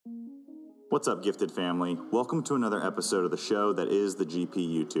What's up, gifted family? Welcome to another episode of the show that is the GP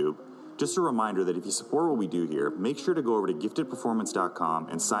YouTube. Just a reminder that if you support what we do here, make sure to go over to giftedperformance.com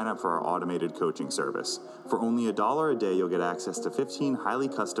and sign up for our automated coaching service. For only $1 a day, you'll get access to 15 highly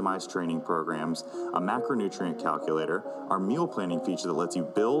customized training programs, a macronutrient calculator, our meal planning feature that lets you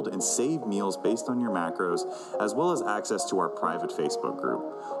build and save meals based on your macros, as well as access to our private Facebook group.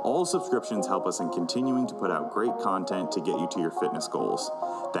 All subscriptions help us in continuing to put out great content to get you to your fitness goals.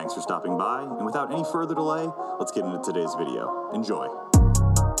 Thanks for stopping by, and without any further delay, let's get into today's video. Enjoy.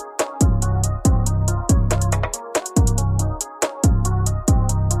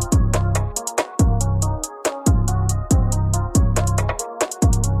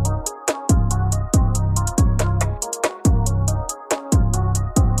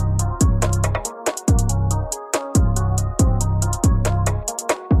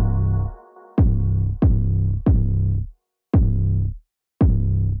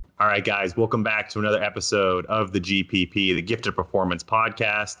 All right, guys, welcome back to another episode of the GPP, the Gifted Performance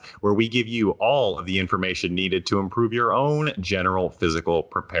Podcast, where we give you all of the information needed to improve your own general physical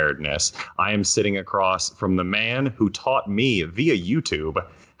preparedness. I am sitting across from the man who taught me via YouTube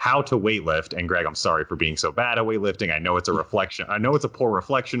how to weightlift. And Greg, I'm sorry for being so bad at weightlifting. I know it's a reflection. I know it's a poor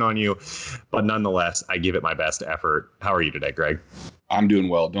reflection on you, but nonetheless, I give it my best effort. How are you today, Greg? I'm doing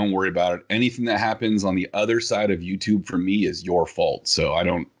well. Don't worry about it. Anything that happens on the other side of YouTube for me is your fault. So I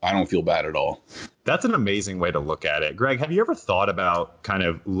don't feel bad at all. That's an amazing way to look at it. Greg, have you ever thought about kind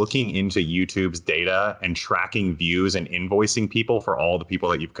of looking into YouTube's data and tracking views and invoicing people for all the people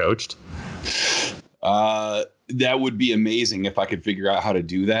that you've coached? That would be amazing if I could figure out how to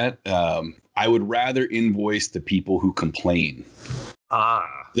do that. I would rather invoice the people who complain.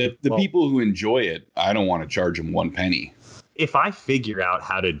 The people who enjoy it, I don't want to charge them one penny. If I figure out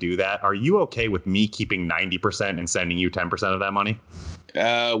how to do that, are you okay with me keeping 90% and sending you 10% of that money?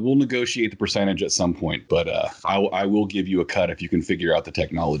 We'll negotiate the percentage at some point, but I will give you a cut if you can figure out the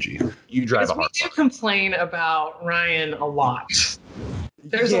technology. You drive a hard We do complain about Ryan a lot.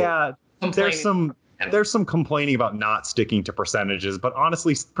 There's some complaining about not sticking to percentages, but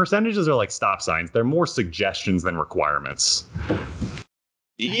honestly, percentages are like stop signs. They're more suggestions than requirements.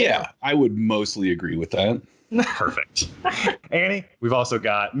 Yeah, I would mostly agree with that. Perfect. Annie, we've also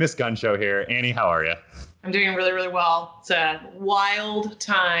got Miss Gun Show here. Annie, how are you? I'm doing really, really well. It's a wild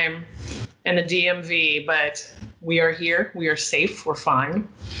time in the DMV, but we are here. We are safe. We're fine.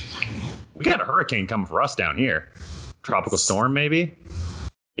 We got a hurricane coming for us down here. Tropical storm, maybe?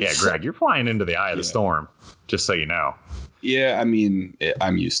 Yeah, Greg, you're flying into the eye of the storm, just so you know. Yeah, I mean,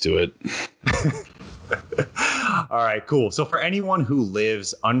 I'm used to it. All right, cool. So for anyone who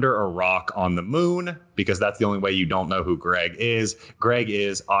lives under a rock on the moon, because that's the only way you don't know who Greg is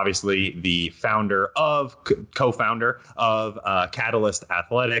obviously the co-founder of Catalyst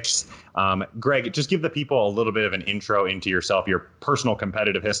Athletics. Greg, just give the people a little bit of an intro into yourself, your personal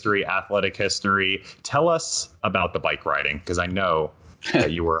competitive history, athletic history. Tell us about the bike riding, because I know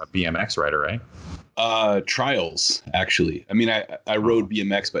that you were a BMX rider, right? Trials, actually. I mean, I rode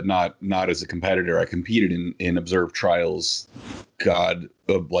BMX, but not as a competitor. I competed in observed trials, like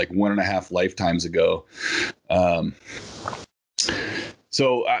 1.5 lifetimes ago.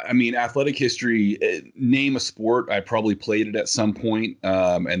 So, I mean, athletic history, name a sport. I probably played it at some point,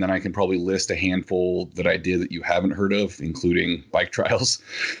 and then I can probably list a handful that I did that you haven't heard of, including bike trials.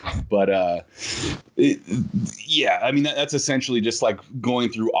 But yeah, I mean, that's essentially just like going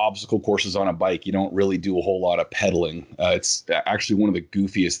through obstacle courses on a bike. You don't really do a whole lot of pedaling. It's actually one of the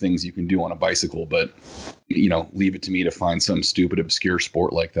goofiest things you can do on a bicycle, but, leave it to me to find some stupid, obscure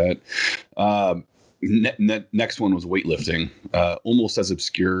sport like that. Next one was weightlifting, almost as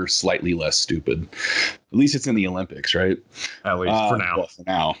obscure, slightly less stupid. At least it's in the Olympics, right? At least for now. Well, for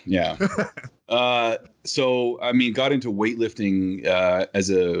now, yeah. So, I mean, got into weightlifting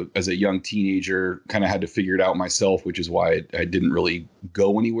as a young teenager, kind of had to figure it out myself, which is why I didn't really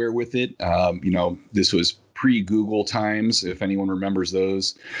go anywhere with it. This was pre-Google times, if anyone remembers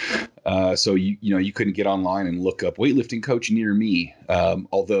those. So you couldn't get online and look up weightlifting coach near me.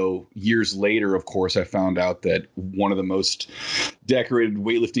 Although years later, of course, I found out that one of the most decorated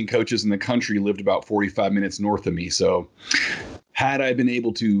weightlifting coaches in the country lived about 45 minutes north of me. So had I been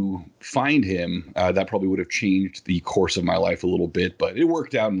able to find him, that probably would have changed the course of my life a little bit, but it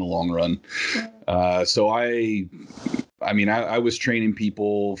worked out in the long run. So I was training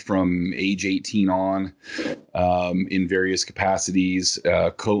people from age 18 on in various capacities,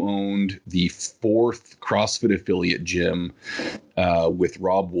 co-owned the 4th CrossFit affiliate gym with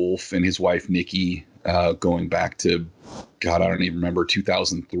Rob Wolf and his wife, Nikki, going back to, God, I don't even remember,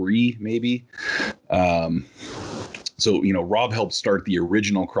 2003, maybe. So, Rob helped start the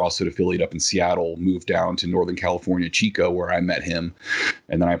original CrossFit affiliate up in Seattle, moved down to Northern California, Chico, where I met him.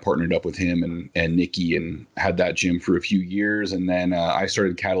 And then I partnered up with him and Nikki and had that gym for a few years. And then I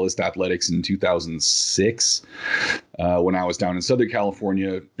started Catalyst Athletics in 2006 when I was down in Southern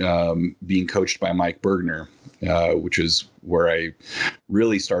California being coached by Mike Bergner, which is where I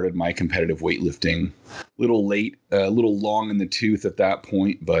really started my competitive weightlifting. A little late, a little long in the tooth at that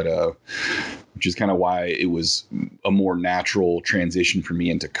point, but which is kind of why it was a more natural transition for me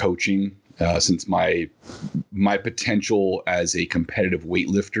into coaching, since my potential as a competitive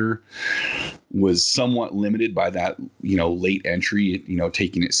weightlifter was somewhat limited by that, late entry,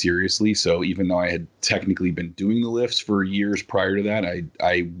 taking it seriously. So even though I had technically been doing the lifts for years prior to that,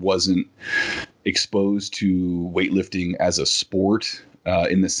 I wasn't exposed to weightlifting as a sport.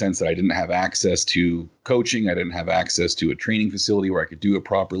 In the sense that I didn't have access to coaching. I didn't have access to a training facility where I could do it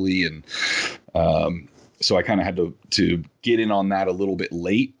properly. And so I kind of had to get in on that a little bit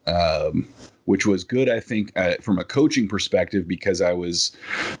late, which was good, I think, from a coaching perspective, because I was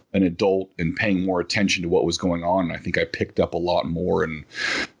an adult and paying more attention to what was going on. And I think I picked up a lot more and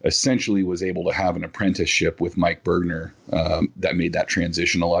essentially was able to have an apprenticeship with Mike Bergner that made that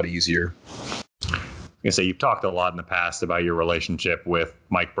transition a lot easier. So you've talked a lot in the past about your relationship with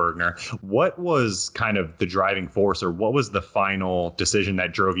Mike Bergner. What was kind of the driving force, or what was the final decision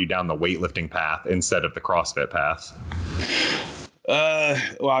that drove you down the weightlifting path instead of the CrossFit path?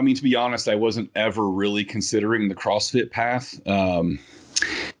 Well, I mean, to be honest, I wasn't ever really considering the CrossFit path. I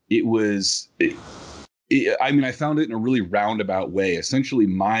found it in a really roundabout way. Essentially,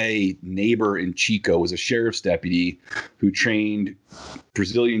 my neighbor in Chico was a sheriff's deputy who trained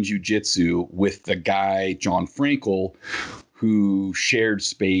Brazilian Jiu-Jitsu with the guy, John Frankel, who shared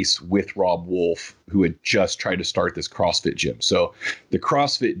space with Rob Wolf, who had just tried to start this CrossFit gym. So the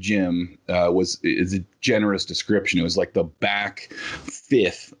CrossFit gym is a generous description. It was like the back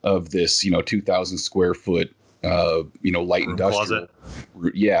fifth of this, 2,000 square foot light industrial.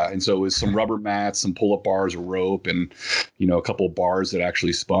 Yeah. And so it was some rubber mats, some pull-up bars, a rope, and, a couple of bars that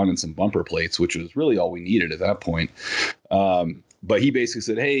actually spun and some bumper plates, which was really all we needed at that point. But he basically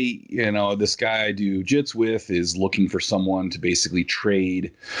said, hey, this guy I do jits with is looking for someone to basically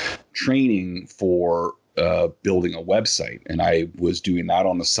trade training for building a website. And I was doing that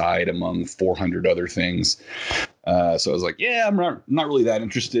on the side among 400 other things. So I was like, yeah, I'm not really that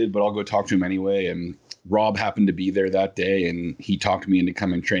interested, but I'll go talk to him anyway. And Rob happened to be there that day, and he talked me into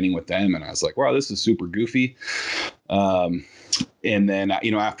coming training with them. And I was like, wow, this is super goofy. And then,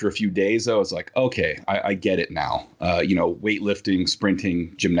 after a few days, I was like, okay, I get it now. Weightlifting,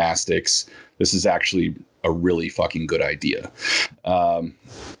 sprinting, gymnastics, this is actually a really fucking good idea.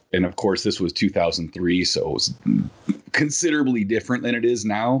 And of course, this was 2003, so it was considerably different than it is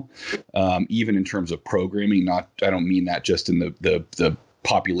now, even in terms of programming. I don't mean that just in the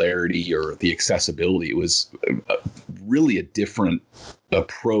popularity or the accessibility. It was really a different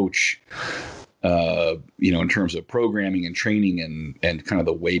approach, in terms of programming and training and kind of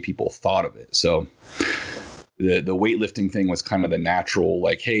the way people thought of it. So the weightlifting thing was kind of the natural,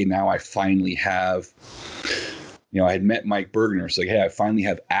 like, hey, now I finally have, I had met Mike Bergner. So like, hey, I finally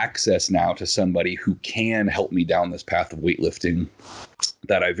have access now to somebody who can help me down this path of weightlifting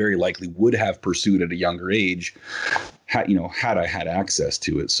that I very likely would have pursued at a younger age had I had access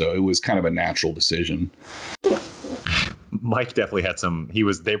to it. So it was kind of a natural decision. Mike definitely had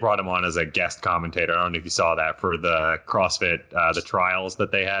they brought him on as a guest commentator. I don't know if you saw that for the CrossFit, the trials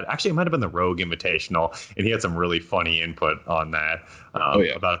that they had. Actually, it might've been the Rogue Invitational, and he had some really funny input on that,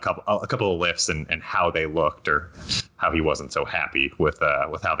 about a couple of lifts and how they looked, or how he wasn't so happy with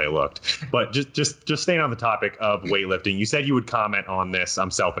how they looked. But just staying on the topic of weightlifting, you said you would comment on this.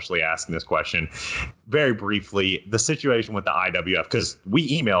 I'm selfishly asking this question very briefly. The situation with the IWF, because we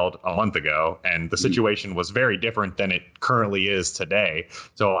emailed a month ago, and the situation was very different than it currently is today.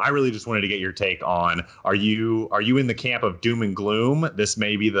 So I really just wanted to get your take on, are you in the camp of doom and gloom? This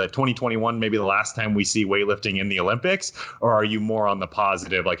may be the 2021, maybe the last time we see weightlifting in the Olympics, or are you more on the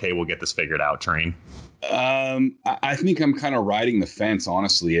positive, like, hey, we'll get this figured out train? I think I'm kind of riding the fence,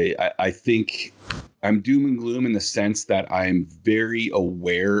 honestly. I think I'm doom and gloom in the sense that I'm very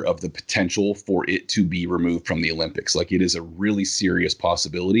aware of the potential for it to be removed from the Olympics. Like, it is a really serious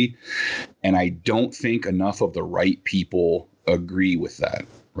possibility. And I don't think enough of the right people agree with that,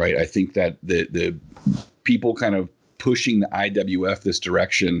 right? I think that the people kind of pushing the IWF this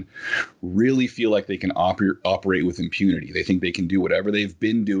direction really feel like they can operate with impunity. They think they can do whatever they've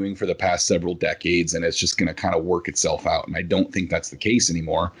been doing for the past several decades, and it's just going to kind of work itself out. And I don't think that's the case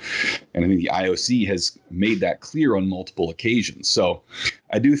anymore. And I think the IOC has made that clear on multiple occasions. So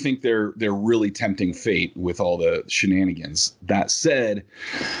I do think they're really tempting fate with all the shenanigans. That said,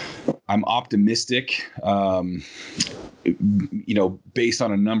 I'm optimistic, based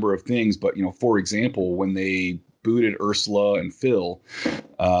on a number of things. But, for example, when they booted Ursula and Phil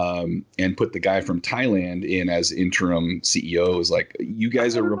and put the guy from Thailand in as interim CEOs, like, you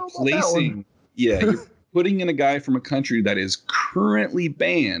guys are replacing. Yeah, you're putting in a guy from a country that is currently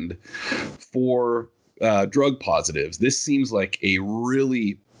banned for drug positives. This seems like a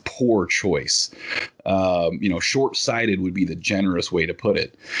really poor choice. Short-sighted would be the generous way to put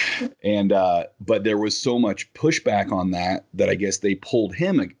it. And but there was so much pushback on that I guess they pulled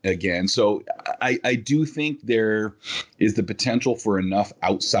him again. So I do think there is the potential for enough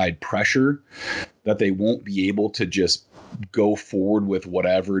outside pressure that they won't be able to just go forward with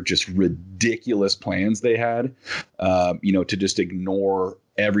whatever just ridiculous plans they had, to just ignore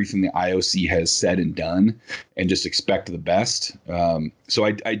everything the IOC has said and done and just expect the best. So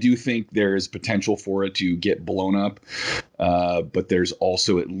I do think there's potential for it to get blown up, but there's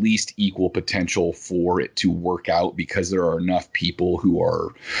also at least equal potential for it to work out because there are enough people who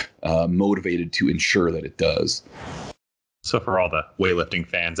are motivated to ensure that it does. So for all the weightlifting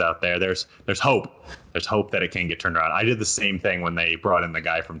fans out there, there's hope. There's hope that it can get turned around. I did the same thing when they brought in the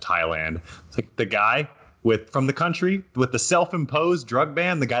guy from Thailand. It's like the guy from the country with the self-imposed drug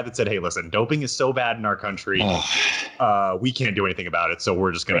ban, the guy that said, hey, listen, doping is so bad in our country. We can't do anything about it. So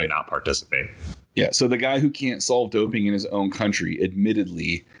we're just going to not participate. Yeah. So the guy who can't solve doping in his own country,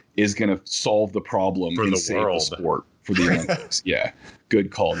 admittedly, is going to solve the problem for the world, the sport for the Olympics. Yeah.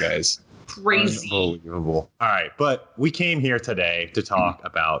 Good call, guys. Crazy. Unbelievable. All right. But we came here today to talk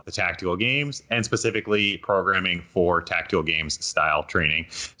about the tactical games and specifically programming for tactical games style training.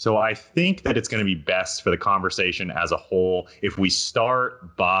 So I think that it's going to be best for the conversation as a whole if we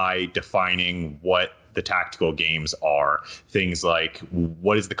start by defining what the tactical games are. Things like,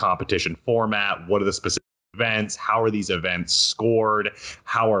 what is the competition format? What are the specific events? How are these events scored?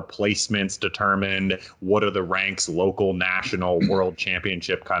 How are placements determined? What are the ranks, local, national, world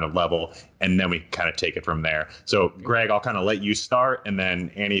championship kind of level? And then we kind of take it from there. So Greg, I'll kind of let you start. And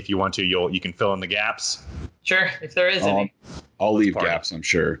then Annie, if you want to, you can fill in the gaps. Sure. If there is any. I'll leave gaps, I'm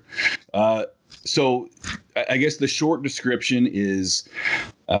sure. So I guess the short description is,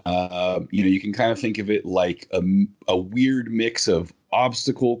 you can kind of think of it like a weird mix of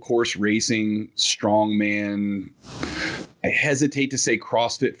obstacle course racing, strongman. I hesitate to say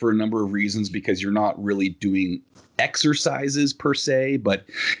CrossFit for a number of reasons because you're not really doing exercises per se, but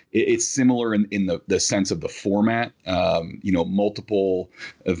it's similar in the sense of the format. Multiple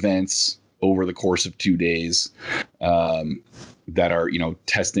events over the course of 2 days that are,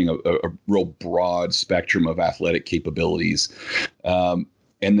 testing a real broad spectrum of athletic capabilities.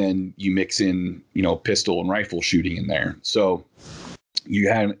 And then you mix in, pistol and rifle shooting in there. So you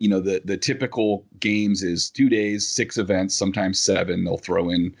had, the typical games is 2 days, 6 events, sometimes 7. They'll throw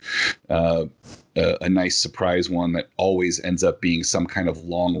in a nice surprise one that always ends up being some kind of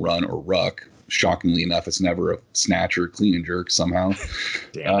long run or ruck. Shockingly enough, it's never a snatch or clean and jerk somehow.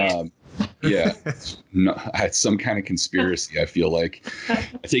 Damn it. Yeah, no, it's some kind of conspiracy. I feel like I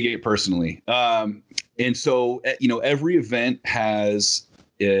take it personally. And so, every event has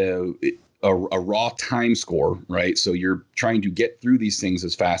a raw time score, right? So you're trying to get through these things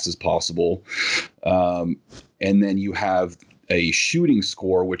as fast as possible. And then you have a shooting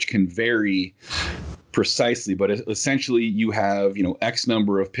score, which can vary precisely, but essentially you have, X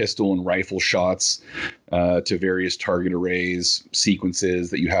number of pistol and rifle shots to various target arrays, sequences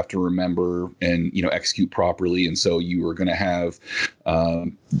that you have to remember and, execute properly. And so you are going to have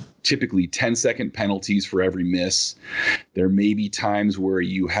typically 10-second penalties for every miss. There may be times where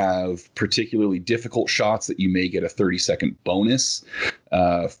you have particularly difficult shots that you may get a 30-second bonus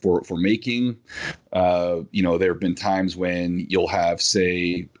for making. There have been times when you'll have,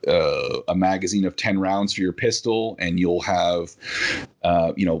 say, a magazine of 10 rounds for your pistol, and you'll have,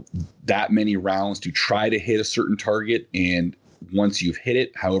 that many rounds to try to hit a certain target. And once you've hit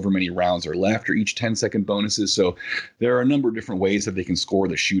it, however many rounds are left are each 10-second bonuses. So there are a number of different ways that they can score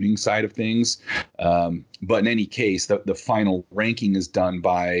the shooting side of things. But in any case, the final ranking is done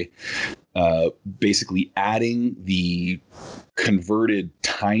by basically adding the converted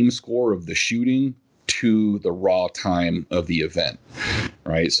time score of the shooting to the raw time of the event,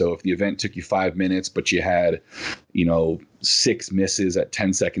 right? So if the event took you 5 minutes, but you had, 6 misses at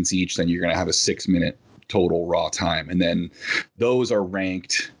 10 seconds each, then you're going to have a 6-minute total raw time. And then those are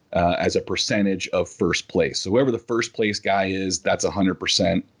ranked as a percentage of first place. So whoever the first place guy is, that's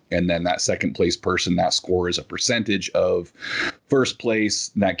 100%. And then that second place person, that score is a percentage of first place.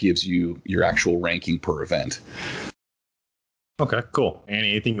 That gives you your actual ranking per event. Okay, cool. Annie,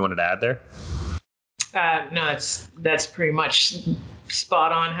 anything you wanted to add there? No, that's pretty much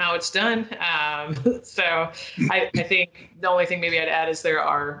spot on how it's done. So I think the only thing maybe I'd add is there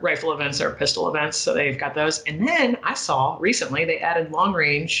are rifle events or pistol events. So they've got those. And then I saw recently they added long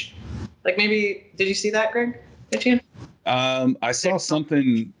range. Like maybe, did you see that, Greg? I saw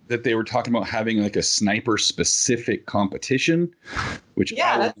something that they were talking about having like a sniper specific competition, which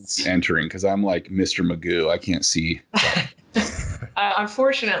I was entering because I'm like Mr. Magoo. I can't see.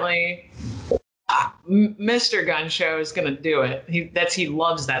 Unfortunately, Mr. Gun Show is going to do it. He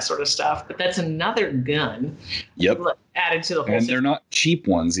loves that sort of stuff, but that's another gun. Yep. Added to the whole And system. they're not cheap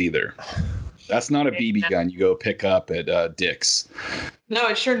ones either. That's not a BB gun you go pick up at Dick's. No,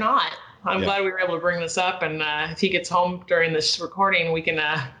 it's sure not. I'm glad we were able to bring this up. And if he gets home during this recording, we can.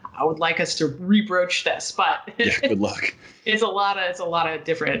 I would like us to rebroach that spot. Yeah, good luck. It's a lot of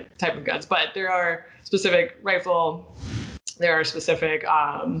different type of guns, but there are specific rifle. There are specific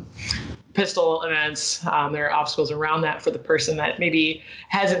pistol events. There are obstacles around that for the person that maybe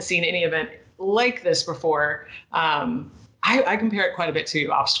hasn't seen any event like this before. I compare it quite a bit to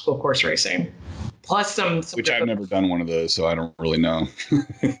obstacle course racing. Plus some which I've never done one of those, so I don't really know.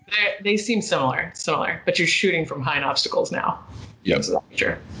 they seem similar, but you're shooting from high obstacles now. Yep.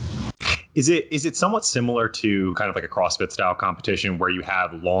 Sure. Is it somewhat similar to kind of like a CrossFit style competition where you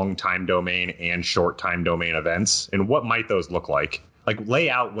have long time domain and short time domain events? And what might those look like? Like lay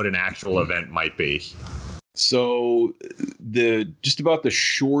out what an actual event might be. So just about the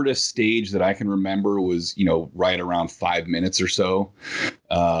shortest stage that I can remember was, right around 5 minutes or so,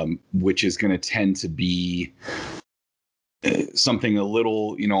 which is going to tend to be something a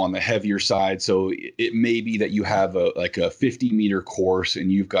little, on the heavier side. So it may be that you have a 50-meter course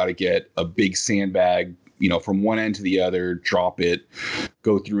and you've got to get a big sandbag, from one end to the other, drop it,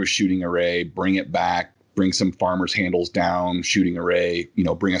 go through a shooting array, bring it back, bring some farmer's handles down, shooting array,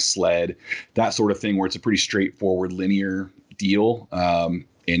 bring a sled, that sort of thing, where it's a pretty straightforward linear deal. And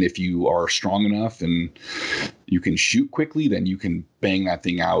if you are strong enough and you can shoot quickly, then you can bang that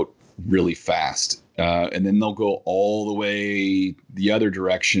thing out really fast. And then they'll go all the way the other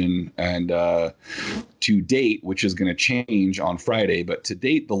direction. And to date, which is going to change on Friday, but to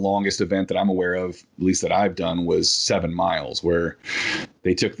date, the longest event that I'm aware of, at least that I've done, was 7 miles, where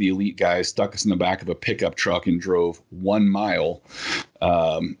they took the elite guys, stuck us in the back of a pickup truck and drove 1 mile,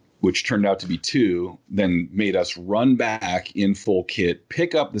 which turned out to be 2, then made us run back in full kit,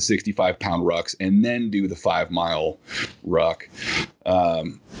 pick up the 65-pound rucks, and then do the 5-mile ruck.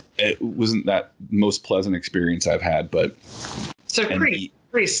 It wasn't that most pleasant experience I've had, but so pretty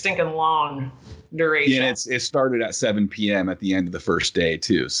stinking long duration. Yeah, it started at 7 p.m. at the end of the first day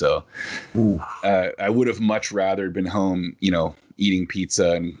too. So I would have much rather been home, eating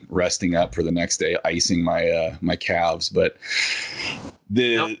pizza and resting up for the next day, icing my calves. But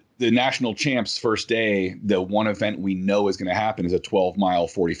the national champs first day, the one event we know is going to happen is a 12-mile,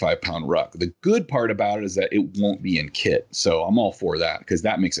 45-pound ruck. The good part about it is that it won't be in kit. So I'm all for that because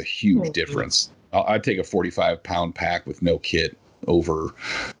that makes a huge difference. I'd take a 45-pound pack with no kit over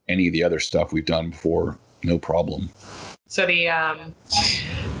any of the other stuff we've done before. No problem. So the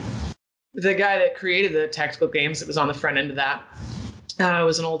guy that created the tactical games that was on the front end of that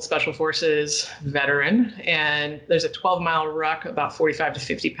was an old Special Forces veteran, and there's a 12-mile ruck about 45 to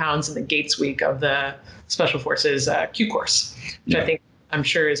 50 pounds in the Gates week of the Special Forces Q course, which I'm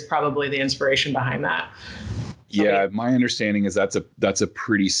sure is probably the inspiration behind that. Yeah, my understanding is that's a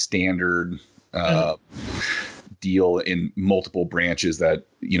pretty standard deal in multiple branches, that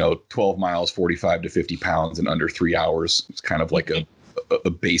 12 miles, 45 to 50 pounds in under 3 hours. It's kind of like a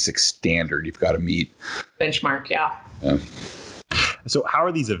basic standard you've got to meet. Benchmark, yeah. So how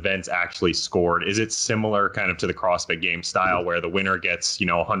are these events actually scored? Is it similar kind of to the CrossFit game style where the winner gets,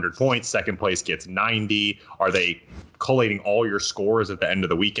 100 points, second place gets 90? Are they collating all your scores at the end of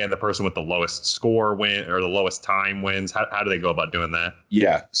the weekend? The person with the lowest score win, or the lowest time wins? How do they go about doing that?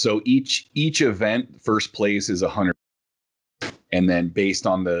 Yeah. So each event, first place is 100. And then based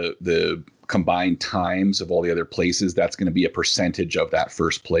on the combined times of all the other places, that's going to be a percentage of that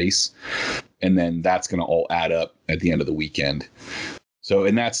first place. And then that's going to all add up at the end of the weekend. So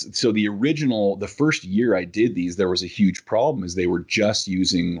the first year I did these, there was a huge problem, is they were just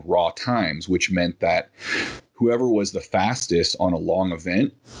using raw times, which meant that whoever was the fastest on a long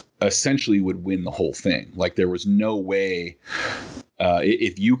event essentially would win the whole thing. Like there was no way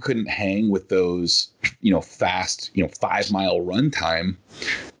If you couldn't hang with those, fast, 5-mile run time,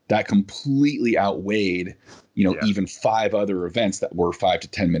 that completely outweighed, even 5 other events that were 5 to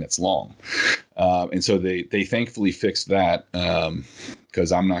 10 minutes long. And so they thankfully fixed that,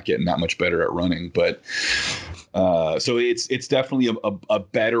 because I'm not getting that much better at running. But so it's definitely a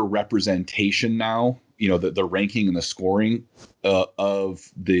better representation now, the ranking and the scoring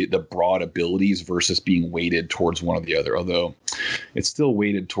of the broad abilities versus being weighted towards one or the other, although it's still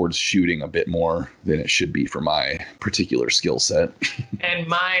weighted towards shooting a bit more than it should be for my particular skill set. And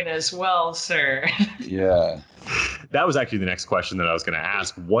mine as well, sir. Yeah. That was actually the next question that I was going to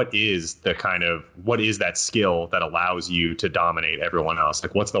ask. What is that skill that allows you to dominate everyone else?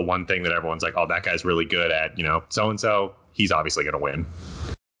 Like, what's the one thing that everyone's like, oh, that guy's really good at, so-and-so, he's obviously going to win?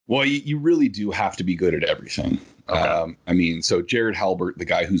 Well, you really do have to be good at everything. Okay. So Jared Halbert, the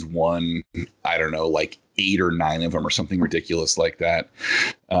guy who's won, I don't know, like 8 or 9 of them or something ridiculous like that.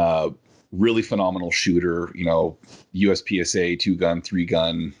 Really phenomenal shooter, USPSA 2-gun,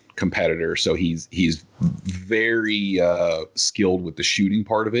 3-gun competitor. So he's very skilled with the shooting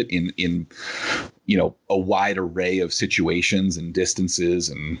part of it in a wide array of situations and distances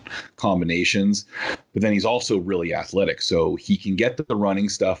and combinations. But then he's also really athletic, so he can get the running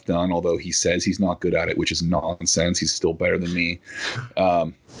stuff done, although he says he's not good at it, which is nonsense. He's still better than me.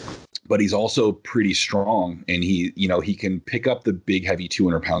 But he's also pretty strong, and he can pick up the big, heavy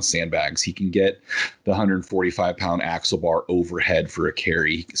 200-pound sandbags. He can get the 145-pound axle bar overhead for a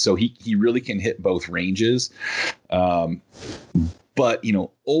carry. So he really can hit both ranges. But,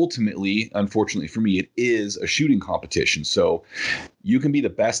 ultimately, unfortunately for me, it is a shooting competition. So you can be the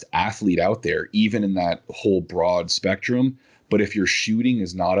best athlete out there, even in that whole broad spectrum. But if your shooting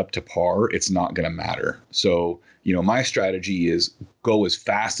is not up to par, it's not going to matter. So, my strategy is go as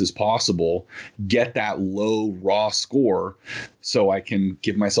fast as possible, get that low raw score so I can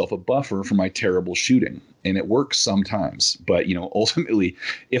give myself a buffer for my terrible shooting. And it works sometimes. But, ultimately,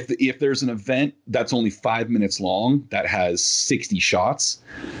 if there's an event that's only 5 minutes long that has 60 shots,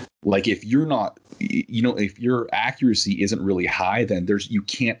 like if you're not, if your accuracy isn't really high, then you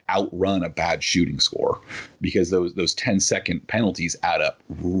can't outrun a bad shooting score, because those 10-second penalties add up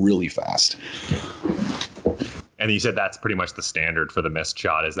really fast. And you said that's pretty much the standard for the missed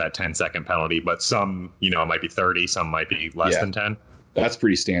shot, is that 10-second penalty, but some, it might be 30, some might be less than 10. That's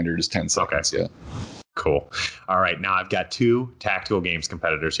pretty standard, is 10 seconds. Okay. Yeah. Cool. All right. Now I've got 2 tactical games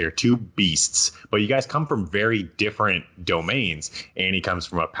competitors here, 2 beasts, but you guys come from very different domains. Annie comes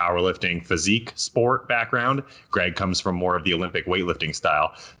from a powerlifting physique sport background. Greg comes from more of the Olympic weightlifting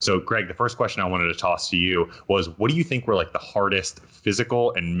style. So Greg, the first question I wanted to toss to you was, what do you think were like the hardest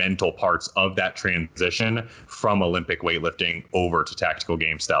physical and mental parts of that transition from Olympic weightlifting over to tactical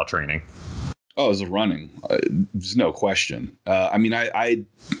game style training? Oh, it was running. There's no question.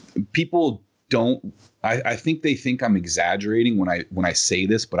 People don't. I think they think I'm exaggerating when I say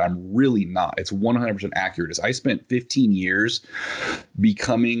this, but I'm really not. It's 100% accurate. I spent 15 years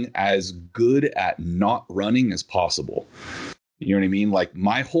becoming as good at not running as possible. You know what I mean? Like,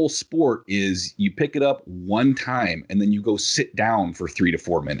 my whole sport is you pick it up one time and then you go sit down for 3 to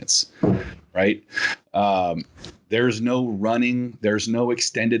 4 minutes, right? There's no running. There's no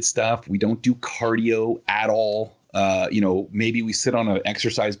extended stuff. We don't do cardio at all. Maybe we sit on an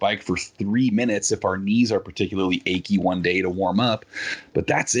exercise bike for 3 minutes if our knees are particularly achy one day to warm up, but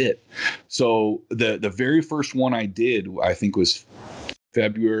that's it. So the very first one I did, I think, was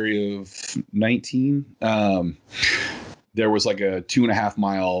February of 19. There was like a 2.5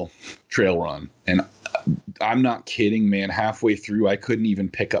 mile trail run, and I'm not kidding, man. Halfway through, I couldn't even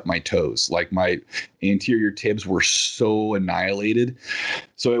pick up my toes. Like, my anterior tibs were so annihilated.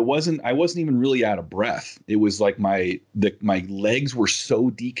 So I wasn't even really out of breath. It was like my legs were so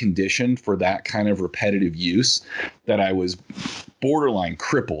deconditioned for that kind of repetitive use that I was borderline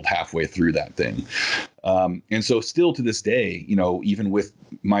crippled halfway through that thing. And so still to this day, even with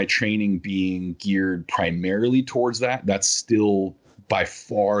my training being geared primarily towards that, that's still by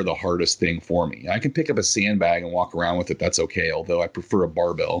far the hardest thing for me. I can pick up a sandbag and walk around with it. That's okay. Although I prefer a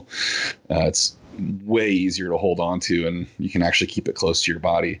barbell. It's way easier to hold on to, and you can actually keep it close to your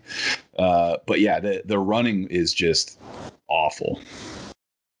body. But yeah, the running is just awful.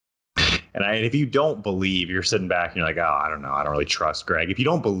 And if you don't believe, you're sitting back and you're like, oh, I don't know, I don't really trust Greg. If you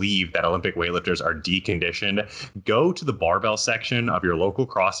don't believe that Olympic weightlifters are deconditioned, go to the barbell section of your local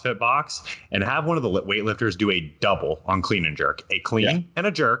CrossFit box and have one of the weightlifters do a double on clean and jerk, a clean and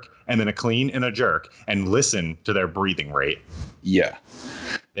a jerk, and then a clean and a jerk, and listen to their breathing rate. Yeah.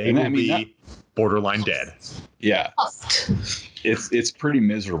 They will be borderline dead. Yeah. It's pretty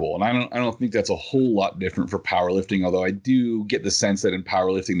miserable. And I don't think that's a whole lot different for powerlifting, although I do get the sense that in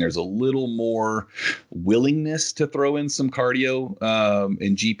powerlifting there's a little more willingness to throw in some cardio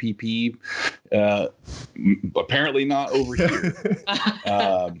in GPP. Apparently not over here.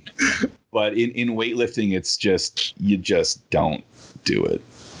 But in weightlifting, it's just, you just don't do it.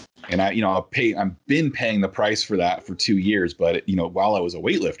 And I've been paying the price for that for 2 years, but while I was a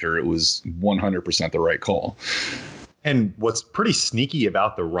weightlifter, it was 100% the right call. And what's pretty sneaky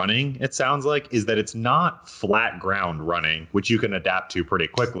about the running, it sounds like, is that it's not flat ground running, which you can adapt to pretty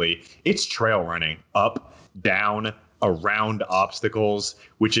quickly. It's trail running, up, down, around obstacles,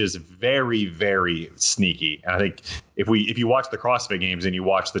 which is very, very sneaky. And I think if you watch the CrossFit Games and you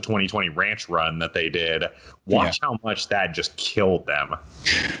watch the 2020 ranch run that they did, watch how much that just killed them.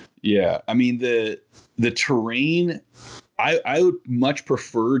 Yeah, I mean the terrain. I would much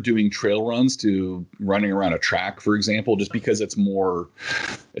prefer doing trail runs to running around a track, for example, just because it's more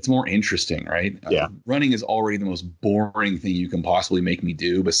interesting, right? Yeah. Running is already the most boring thing you can possibly make me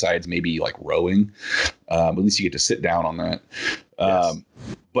do, besides maybe like rowing. At least you get to sit down on that. Yes.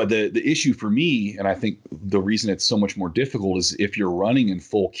 But the issue for me, and I think the reason it's so much more difficult, is if you're running in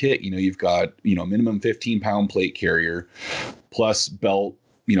full kit, you've got, minimum 15-pound plate carrier plus belt,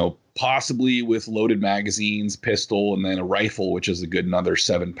 possibly with loaded magazines, pistol, and then a rifle, which is a good another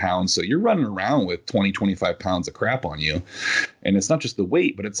 7 pounds. So you're running around with 20, 25 pounds of crap on you. And it's not just the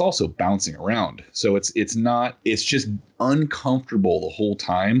weight, but it's also bouncing around. So it's just uncomfortable the whole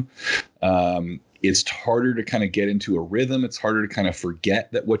time. It's harder to kind of get into a rhythm. It's harder to kind of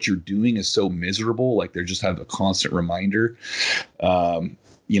forget that what you're doing is so miserable. Like they just have a constant reminder.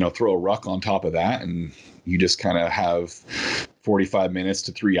 Throw a ruck on top of that, and you just kind of have 45 minutes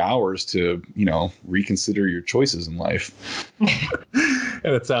to 3 hours to, reconsider your choices in life.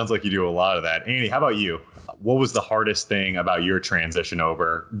 And it sounds like you do a lot of that. Andy, how about you? What was the hardest thing about your transition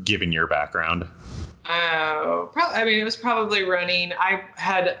over, given your background? It was probably running. I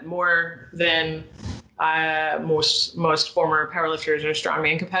had more than most former powerlifters or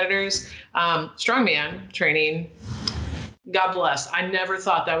strongman competitors. Strongman training, God bless. I never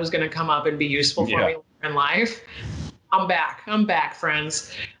thought that was going to come up and be useful for me in life. I'm back,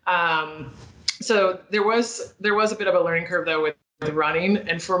 friends. So there was a bit of a learning curve though with running,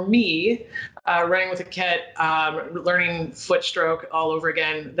 and for me, running with a kit, learning foot stroke all over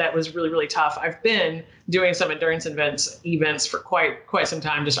again, that was really, really tough. I've been doing some endurance events for quite some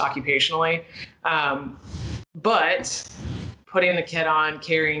time, just occupationally, but putting the kit on,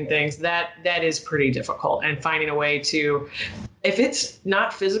 carrying things, that is pretty difficult, and finding a way to, if it's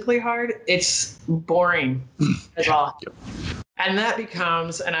not physically hard, it's boring as well. And that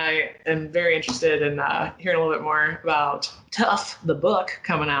becomes, and I am very interested in hearing a little bit more about Tough, the book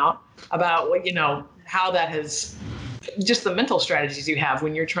coming out, about what, how that has, just the mental strategies you have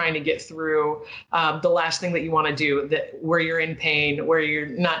when you're trying to get through the last thing that you want to do, where you're in pain, where you're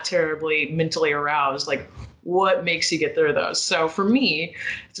not terribly mentally aroused, like what makes you get through those. So for me,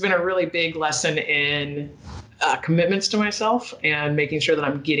 it's been a really big lesson in commitments to myself and making sure that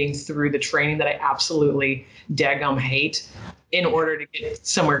I'm getting through the training that I absolutely daggum hate in order to get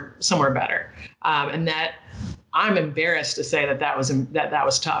somewhere better. And that I'm embarrassed to say that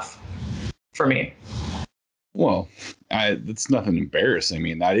was tough for me. Well, it's nothing embarrassing. I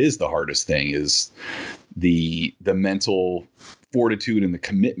mean, that is the hardest thing, is the mental fortitude and the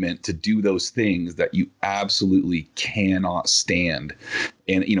commitment to do those things that you absolutely cannot stand.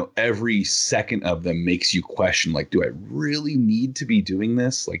 And, every second of them makes you question, like, do I really need to be doing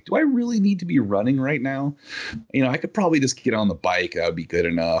this? Like, do I really need to be running right now? I could probably just get on the bike. That would be good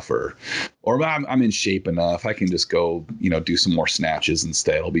enough. Or I'm in shape enough. I can just go, do some more snatches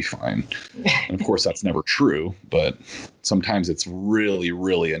instead. I'll be fine. And of course, that's never true, but sometimes it's really,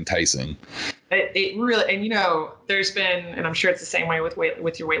 really enticing. It really, and there's been, and I'm sure it's the same way with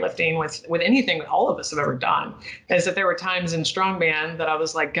your weightlifting, with anything that all of us have ever done, is that there were times in strongman that I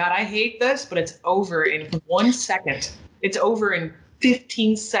was like, God, I hate this, but it's over in 1 second. It's over in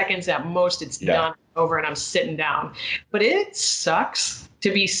 15 seconds at most. It's done, over, and I'm sitting down. But it sucks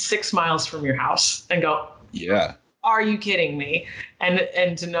to be 6 miles from your house and go, yeah, are you kidding me?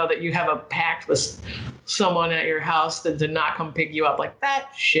 And to know that you have a pact with someone at your house that did not come pick you up, like, that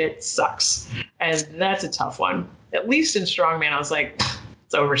shit sucks. And that's a tough one. At least in strongman, I was like,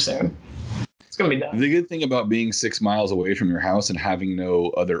 it's over soon. It's going to be done. The good thing about being 6 miles away from your house and having no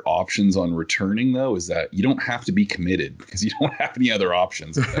other options on returning, though, is that you don't have to be committed because you don't have any other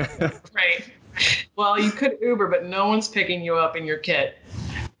options. Right. Well, you could Uber, but no one's picking you up in your kit.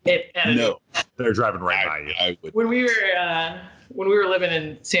 No, they're driving right by you. I would. When we were when we were living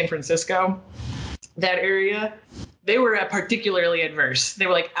in San Francisco, that area, they were particularly adverse. They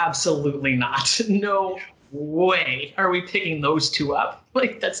were like, absolutely not. No way are we picking those two up.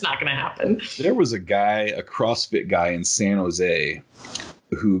 Like, that's not going to happen. There was a CrossFit guy in San Jose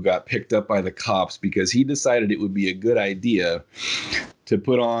who got picked up by the cops because he decided it would be a good idea to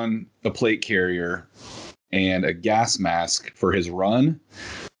put on a plate carrier and a gas mask for his run,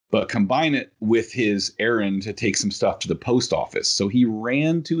 but combine it with his errand to take some stuff to the post office. So he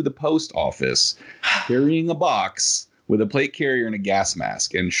ran to the post office carrying a box with a plate carrier and a gas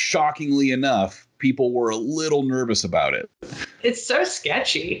mask. And shockingly enough, people were a little nervous about it. It's so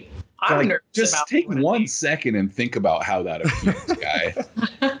sketchy. I'm nervous just about take 1 second and think about how that appears, guy.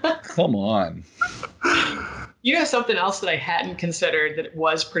 Come on. You know, something else that I hadn't considered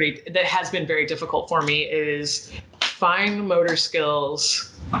that has been very difficult for me is fine motor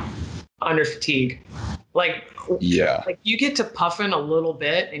skills under fatigue. Like you get to puffing a little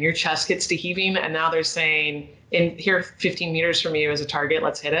bit and your chest gets to heaving, and now they're saying, in here 15 meters from you is a target,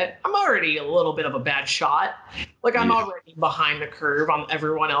 let's hit it. I'm already a little bit of a bad shot. Like, I'm already behind the curve on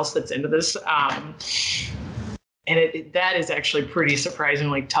everyone else that's into this. And that is actually pretty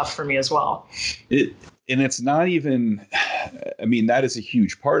surprisingly tough for me as well. And it's not even, I mean, that is a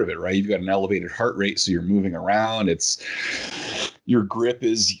huge part of it, right? You've got an elevated heart rate, so you're moving around. Your grip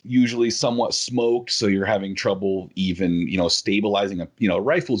is usually somewhat smoked, so you're having trouble even, stabilizing a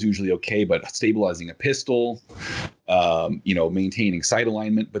rifle's usually okay, but stabilizing a pistol, maintaining sight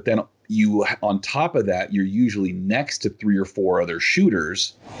alignment. But then on top of that, you're usually next to 3 or 4 other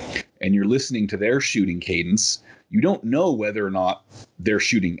shooters, and you're listening to their shooting cadence. You don't know whether or not they're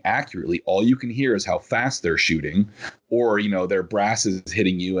shooting accurately. All you can hear is how fast they're shooting, or, their brass is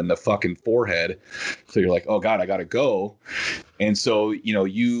hitting you in the fucking forehead. So you're like, oh God, I got to go. And so,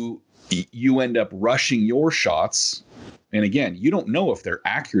 you end up rushing your shots. And again, you don't know if they're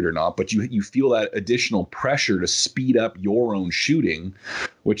accurate or not, but you feel that additional pressure to speed up your own shooting,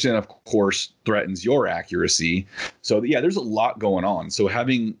 which then, of course, threatens your accuracy. So, yeah, there's a lot going on. So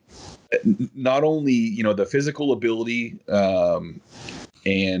having not only, the physical ability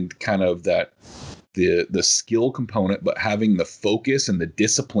and kind of that the skill component, but having the focus and the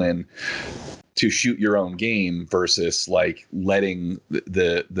discipline to shoot your own game versus like letting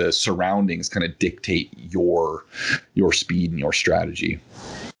the surroundings kind of dictate your speed and your strategy.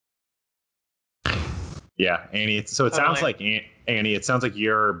 Yeah, Annie. So it sounds like, Annie, it sounds like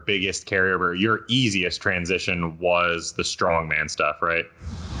your biggest carryover, your easiest transition was the strongman stuff, right?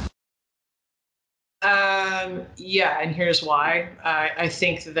 Yeah, and here's why. I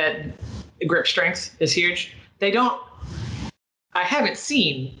think that grip strength is huge. I haven't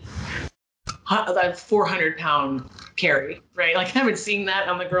seen that 400-pound carry, right? Like, I haven't seen that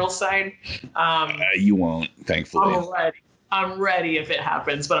on the girls' side. You won't, thankfully. I'm ready if it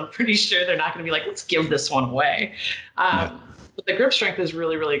happens, but I'm pretty sure they're not going to be like, let's give this one away. But the grip strength is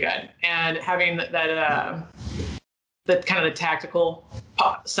really, really good. And having that the kind of the tactical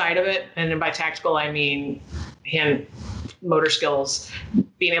side of it, and then by tactical I mean hand motor skills,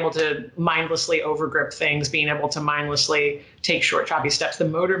 being able to mindlessly overgrip things, being able to mindlessly take short choppy steps. The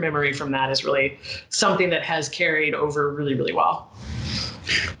motor memory from that is really something that has carried over really, really well.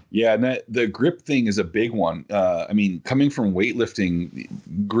 Yeah, and the grip thing is a big one. I mean, coming from weightlifting,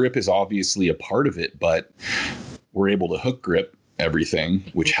 grip is obviously a part of it, but we're able to hook grip everything,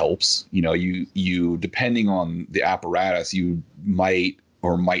 which helps. You depending on the apparatus, you might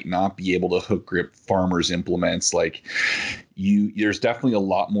or might not be able to hook grip farmers' implements. Like there's definitely a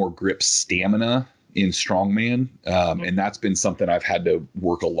lot more grip stamina in strongman, and that's been something I've had to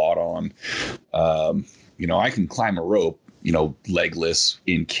work a lot on. I can climb a rope, legless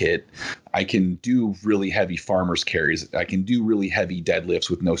in kit. I can do really heavy farmer's carries. I can do really heavy deadlifts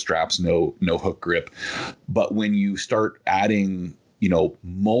with no straps, no hook grip. But when you start adding,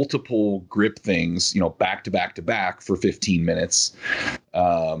 multiple grip things, back to back to back for 15 minutes,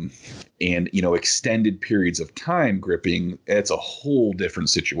 and, extended periods of time gripping, it's a whole different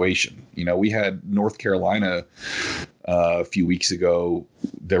situation. We had North Carolina a few weeks ago.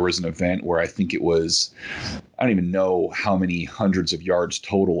 There was an event where I think it was, I don't even know how many hundreds of yards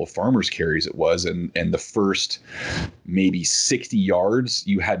total of farmers carries it was. And the first maybe 60 yards,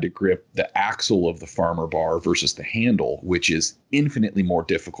 you had to grip the axle of the farmer bar versus the handle, which is infinitely more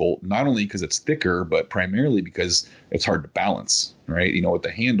difficult, not only because it's thicker, but primarily because it's hard to balance, right? With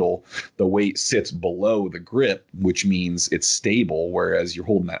the handle, the weight sits below the grip, which means it's stable, whereas you're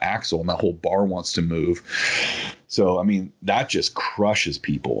holding that axle and that whole bar wants to move. So, I mean, that just crushes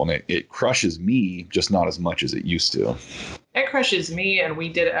people, and it crushes me, just not as much as it used to. It crushes me, and we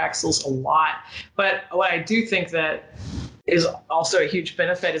did axles a lot. But what I do think that is also a huge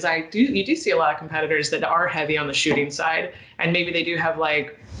benefit is you do see a lot of competitors that are heavy on the shooting side, and maybe they do have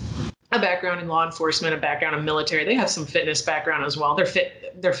like a background in law enforcement, a background in military. They have some fitness background as well. They're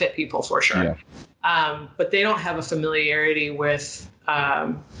fit people for sure. Yeah. But they don't have a familiarity with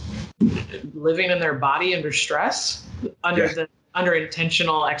living in their body under stress, under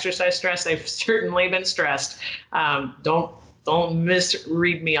intentional exercise stress. They've certainly been stressed. Don't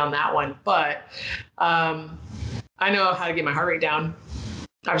misread me on that one, but I know how to get my heart rate down.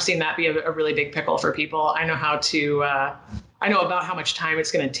 I've seen that be a really big pickle for people. I know how to. I know about how much time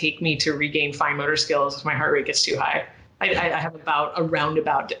it's going to take me to regain fine motor skills if my heart rate gets too high. I have a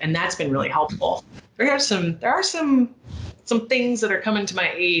roundabout, and that's been really helpful. There are some things that are coming to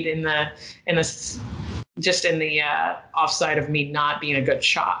my aid in the offside of me not being a good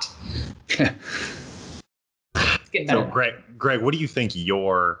shot. So Greg, what do you think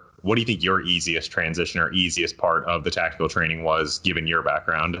your easiest transition or easiest part of the tactical training was, given your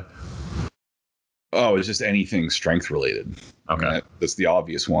background? Oh, it's just anything strength related. Okay. I mean, that's the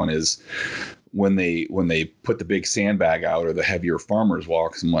obvious one is when they put the big sandbag out or the heavier farmer's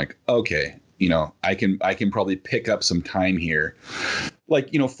walks, I'm like, okay, I can probably pick up some time here. Like,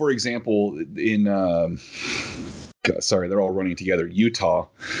 for example, in they're all running together. Utah,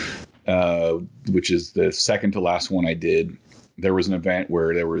 which is the second to last one I did. There was an event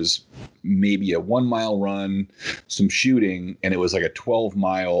where there was maybe a 1 mile run, some shooting, and it was like a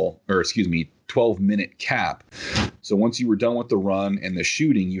 12-minute cap. So once you were done with the run and the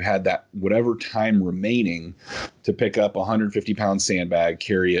shooting, you had that whatever time remaining to pick up a 150-pound sandbag,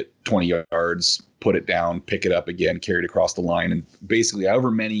 carry it 20 yards, put it down, pick it up again, carry it across the line. And basically however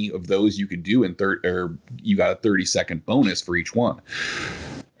many of those you could do you got a 30-second bonus for each one.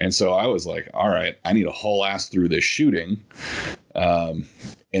 And so I was like, all right, I need to haul ass through this shooting and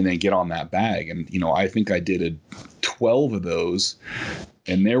then get on that bag. And, I think I did 12 of those,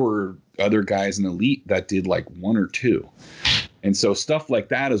 and there were other guys in elite that did like 1 or 2. And so stuff like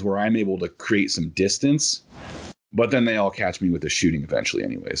that is where I'm able to create some distance, but then they all catch me with the shooting eventually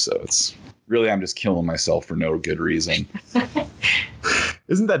anyway. So it's really, I'm just killing myself for no good reason.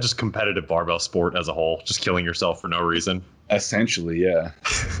 Isn't that just competitive barbell sport as a whole? Just killing yourself for no reason? Essentially, yeah.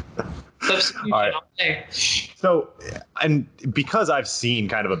 All right. So, and because I've seen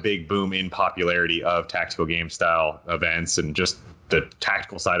kind of a big boom in popularity of tactical game style events, and just the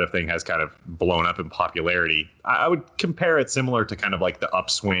tactical side of thing has kind of blown up in popularity, I would compare it similar to kind of like the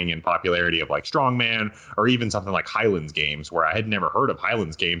upswing in popularity of like Strongman, or even something like Highlands Games, where I had never heard of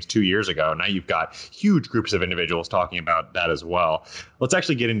Highlands Games 2 years ago. Now you've got huge groups of individuals talking about that as well. Let's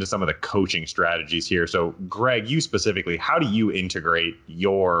actually get into some of the coaching strategies here. So Greg, you specifically, how do you integrate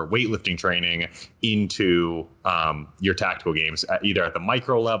your weightlifting training into your tactical games, either at the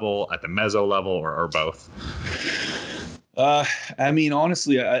micro level, at the meso level, or both? I mean,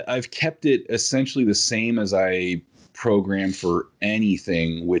 honestly, I've kept it essentially the same as I program for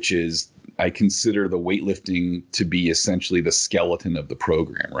anything, which is I consider the weightlifting to be essentially the skeleton of the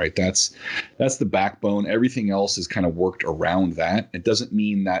program, right? That's the backbone. Everything else is kind of worked around that. It doesn't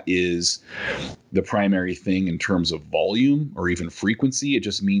mean that is the primary thing in terms of volume or even frequency. It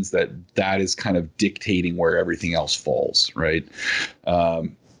just means that is kind of dictating where everything else falls, right?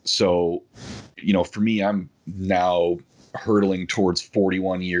 So, for me, I'm now hurtling towards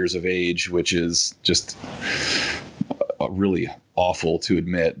 41 years of age, which is just really awful to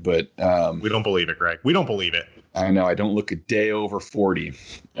admit, but we don't believe it, Greg. We don't believe it. I know I don't look a day over 40.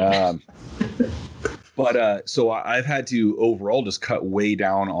 But so I've had to overall just cut way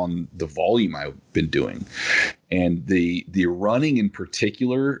down on the volume I've been doing. And the running in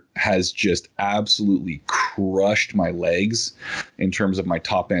particular has just absolutely crushed my legs in terms of my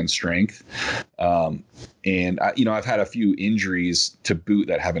top end strength. And I've had a few injuries to boot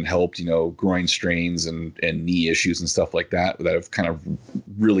that haven't helped, groin strains and knee issues and stuff like that have kind of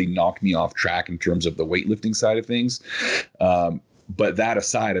really knocked me off track in terms of the weightlifting side of things. But that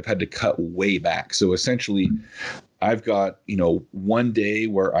aside, I've had to cut way back. So essentially, I've got, one day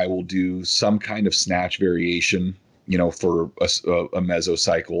where I will do some kind of snatch variation, for a meso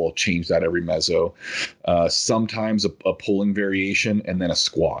cycle. I'll change that every meso. Sometimes a pulling variation, and then a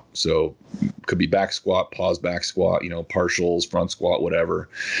squat. So could be back squat, pause back squat, partials, front squat, whatever.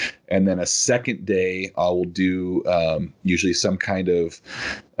 And then a second day, I will do usually some kind of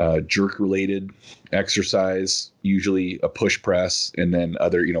jerk related exercise, usually a push press, and then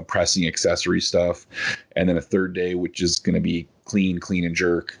other, pressing accessory stuff. And then a third day, which is going to be clean and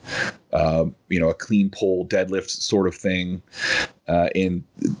jerk, a clean pull, deadlift sort of thing. And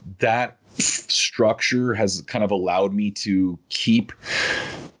that structure has kind of allowed me to keep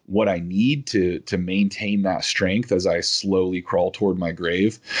what I need to maintain that strength as I slowly crawl toward my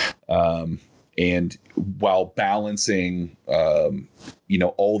grave. And while balancing,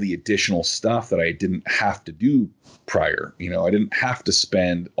 all the additional stuff that I didn't have to do prior, I didn't have to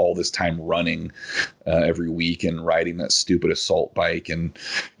spend all this time running every week and riding that stupid assault bike and,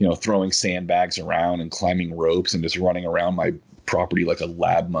 throwing sandbags around and climbing ropes and just running around my property like a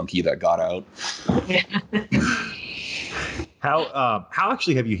lab monkey that got out. How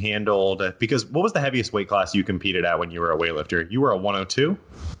actually have you handled, because what was the heaviest weight class you competed at when you were a weightlifter? You were a 102?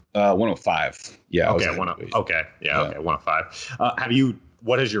 105. Yeah. Okay. 105.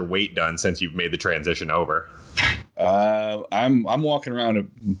 What has your weight done since you've made the transition over? I'm walking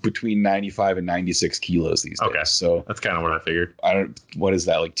around between 95 and 96 kilos these days. Okay. So that's kind of what I figured. What is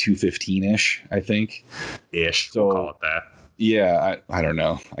that? Like 215 ish, I think. So we'll call it that. Yeah. I don't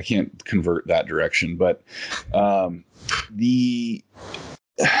know. I can't convert that direction, but, I'm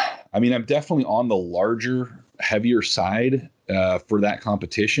definitely on the larger, heavier side, for that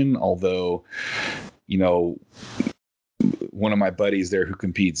competition. Although, one of my buddies there who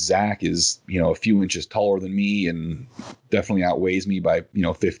competes, Zach, is, a few inches taller than me and definitely outweighs me by,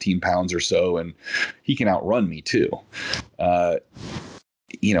 15 pounds or so. And he can outrun me too.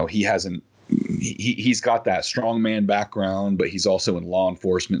 He's got that strongman background, but he's also in law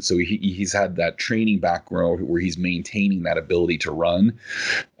enforcement. So he's had that training background where he's maintaining that ability to run.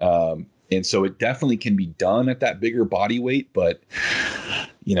 And so it definitely can be done at that bigger body weight. But,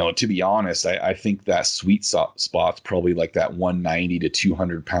 to be honest, I think that sweet spot's probably like that 190 to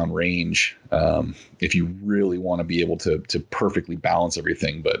 200 pound range. If you really want to be able to perfectly balance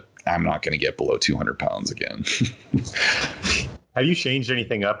everything, but I'm not going to get below 200 pounds again. Have you changed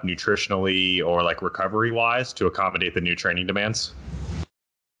anything up nutritionally or like recovery wise to accommodate the new training demands?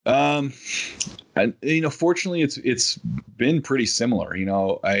 Fortunately, it's been pretty similar.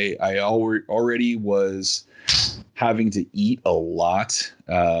 I already was having to eat a lot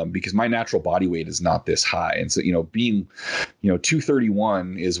because my natural body weight is not this high. And so, being,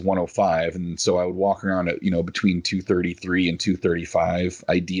 231 is 105. And so I would walk around at, between 233 and 235,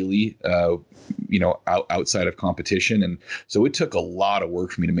 ideally, outside of competition. And so it took a lot of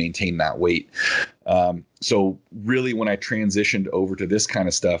work for me to maintain that weight. So really, when I transitioned over to this kind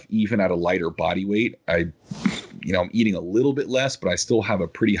of stuff, even at a lighter body weight, I'm eating a little bit less, but I still have a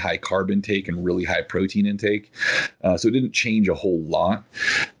pretty high carb intake and really high protein intake. So it didn't change a whole lot.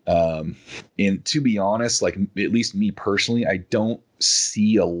 And to be honest, like at least me personally, I don't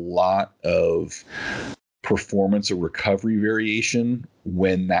see a lot of performance or recovery variation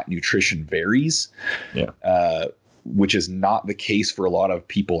when that nutrition varies. Yeah. Which is not the case for a lot of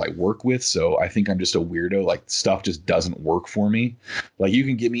people I work with. So I think I'm just a weirdo. Like stuff just doesn't work for me. Like you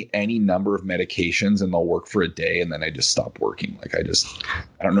can give me any number of medications and they'll work for a day and then I just stop working. Like I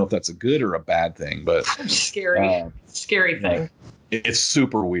don't know if that's a good or a bad thing, but scary thing. It's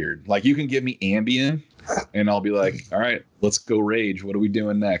super weird. Like you can give me Ambien and I'll be like, all right, let's go rage. What are we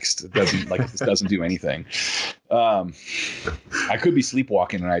doing next? It doesn't this doesn't do anything. I could be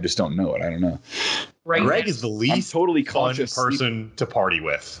sleepwalking and I just don't know it. I don't know. Right. Greg is the least totally fun person to party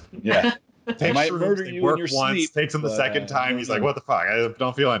with. Yeah. Takes might murder you in your sleep. Takes him the second time. He's like, what the fuck? I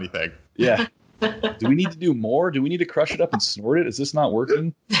don't feel anything. Yeah. Do we need to do more? Do we need to crush it up and snort it? Is this not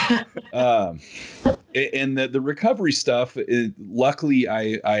working? And the recovery stuff, luckily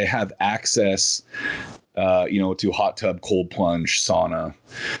I have access to hot tub, cold plunge, sauna,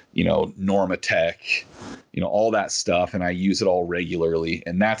 Normatec, all that stuff. And I use it all regularly.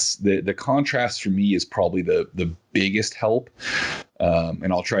 And that's the contrast for me is probably the biggest help.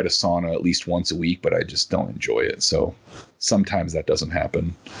 And I'll try to sauna at least once a week, but I just don't enjoy it. So sometimes that doesn't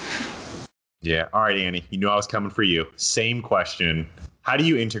happen. Yeah. All right, Annie, I was coming for you. Same question. How do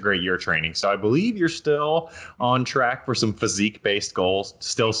you integrate your training? So I believe you're still on track for some physique-based goals,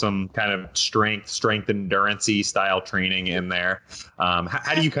 still some kind of strength endurance-y style training in there.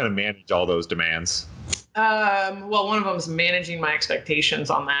 How do you kind of manage all those demands? Well, one of them is managing my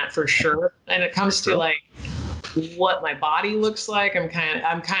expectations on that for sure. And it comes to like what my body looks like. I'm kind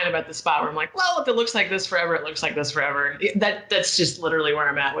of at the spot where I'm like, well, if it looks like this forever, it looks like this forever. That's just literally where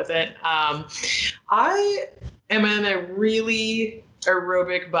I'm at with it. I am in a really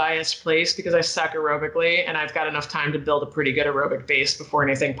aerobic biased place because I suck aerobically and I've got enough time to build a pretty good aerobic base before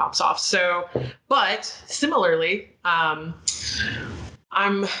anything pops off. So, but similarly, I've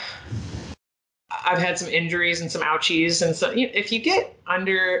had some injuries and some ouchies. And so if you get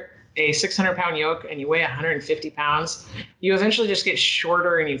under a 600-pound yoke and you weigh 150 pounds, you eventually just get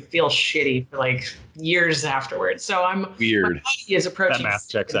shorter and you feel shitty for like years afterwards. So weird. My body is approaching. That math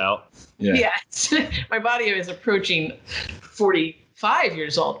checks out. Yeah. My body is approaching 40 5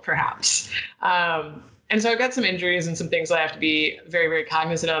 years old, perhaps. And so I've got some injuries and some things that I have to be very, very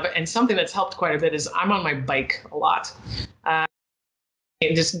cognizant of. And something that's helped quite a bit is I'm on my bike a lot.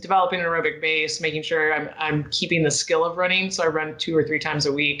 And just developing an aerobic base, making sure I'm keeping the skill of running. So I run 2 or 3 times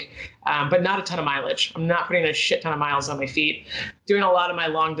a week, but not a ton of mileage. I'm not putting a shit ton of miles on my feet. Doing a lot of my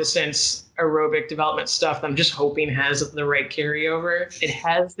long distance aerobic development stuff that I'm just hoping has the right carryover. It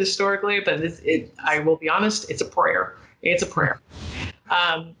has historically, but I will be honest, it's a prayer. It's a prayer.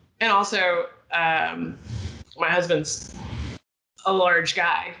 And also, my husband's a large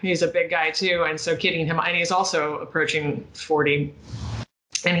guy. He's a big guy too. And so getting him, and he's also approaching 40.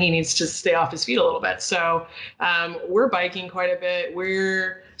 And he needs to stay off his feet a little bit. So we're biking quite a bit.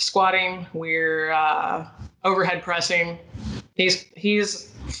 We're squatting. We're overhead pressing.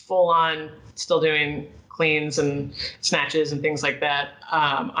 He's full on still doing cleans and snatches and things like that.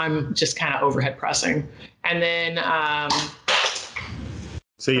 I'm just kind of overhead pressing. And then...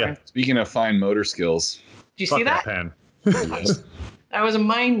 So yeah, speaking of fine motor skills. Do you see that? Pen. That was a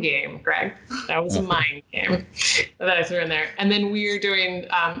mind game, Greg. That was a mind game that I threw in there. And then we're doing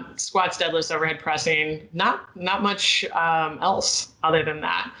squats, deadlifts, overhead pressing. Not much else other than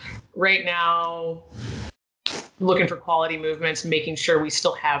that. Right now, looking for quality movements, making sure we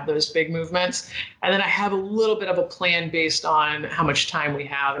still have those big movements. And then I have a little bit of a plan based on how much time we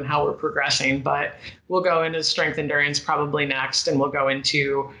have and how we're progressing. But we'll go into strength endurance probably next, and we'll go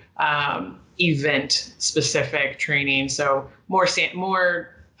into event specific training. So more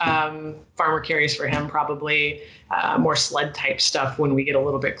farmer carries for him, probably more sled type stuff when we get a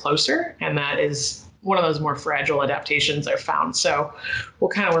little bit closer. And that is one of those more fragile adaptations I've found. So we'll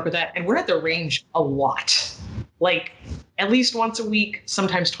kind of work with that. And we're at the range a lot, like at least once a week,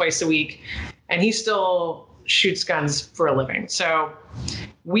 sometimes twice a week. And he still shoots guns for a living. So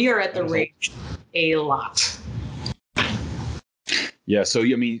we are at the range a lot. Yeah, so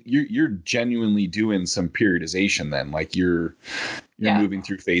I mean, you're genuinely doing some periodization then, like you're moving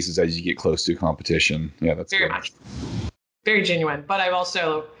through phases as you get close to competition. Yeah, that's very much very genuine. But I've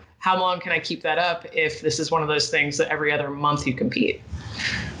also, how long can I keep that up if this is one of those things that every other month you compete?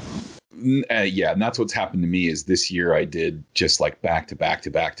 Yeah, and that's what's happened to me is this year I did just like back to back to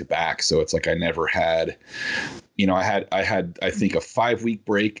back to back. So it's like I never had, I had I think a 5-week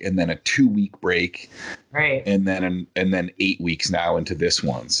break and then a 2-week break, right? And then 8 weeks now into this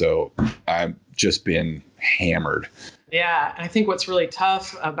one. So I've just been hammered. Yeah, and I think what's really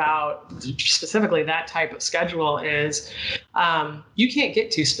tough about specifically that type of schedule is you can't get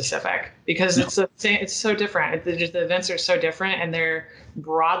too specific because it's so different. The events are so different, and they're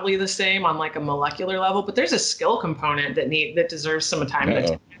broadly the same on like a molecular level, but there's a skill component that deserves some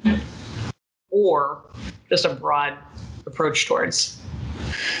time or just a broad approach towards.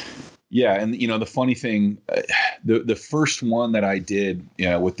 Yeah, and the funny thing, the first one that I did,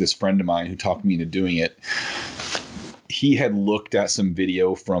 with this friend of mine who talked me into doing it, he had looked at some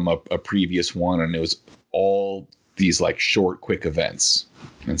video from a previous one, and it was all these like short, quick events.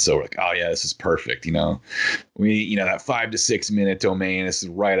 And so we're like, oh yeah, this is perfect. We, that 5 to 6 minute domain, this is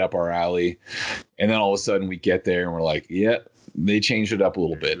right up our alley. And then all of a sudden we get there and we're like, yeah, they changed it up a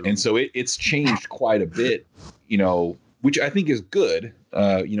little bit. And so it's changed quite a bit, which I think is good.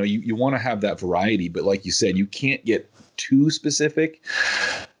 You want to have that variety, but like you said, you can't get too specific.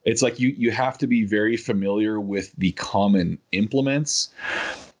 It's like you have to be very familiar with the common implements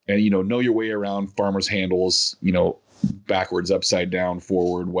and, know your way around farmers' handles, backwards, upside down,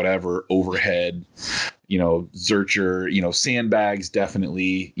 forward, whatever, overhead, Zercher, sandbags,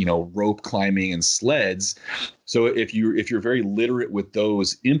 definitely, rope climbing and sleds. So if you're very literate with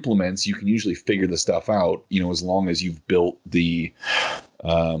those implements, you can usually figure the stuff out, as long as you've built the,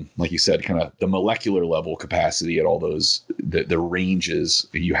 like you said, kind of the molecular level capacity at all those, the ranges.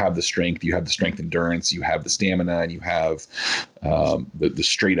 You have the strength endurance, you have the stamina, and you have the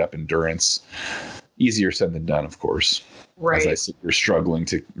straight up endurance. Easier said than done, of course. Right. As I said, you're struggling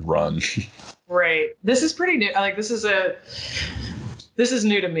to run. Right. This is pretty new. Like this is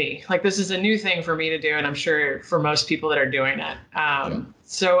new to me. Like this is a new thing for me to do, and I'm sure for most people that are doing it.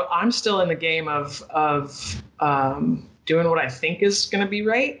 So I'm still in the game of doing what I think is going to be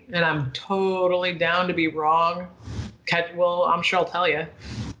right, and I'm totally down to be wrong. Well, I'm sure I'll tell you.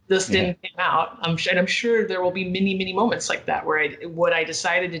 This didn't pan out. I'm sure there will be many, many moments like that where what I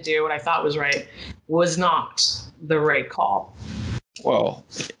decided to do, what I thought was right, was not the right call. Well,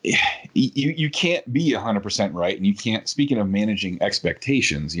 you can't be 100% right, and you can't. Speaking of managing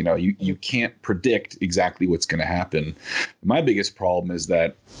expectations, you can't predict exactly what's going to happen. My biggest problem is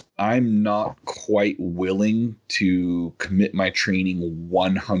that I'm not quite willing to commit my training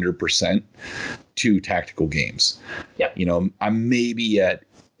 100% 2 tactical games. Yep. You know, I'm maybe at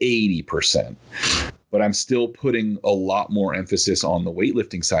 80%, but I'm still putting a lot more emphasis on the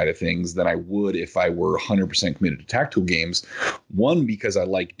weightlifting side of things than I would if I were 100% committed to tactical games. One, because I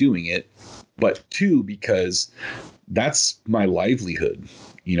like doing it, but 2, because that's my livelihood,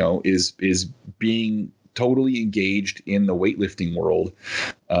 you know, is being totally engaged in the weightlifting world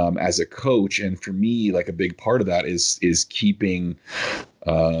as a coach. And for me, like a big part of that is keeping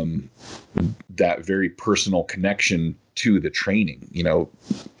that very personal connection to the training, you know.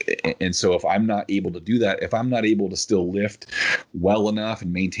 And so if I'm not able to do that, if I'm not able to still lift well enough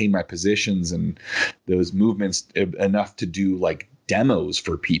and maintain my positions and those movements enough to do like demos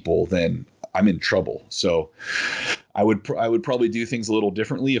for people, then I'm in trouble. So I would probably do things a little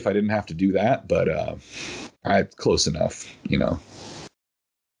differently if I didn't have to do that, but I'm close enough, you know.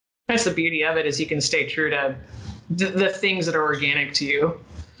 That's the beauty of it, is you can stay true to the things that are organic to you.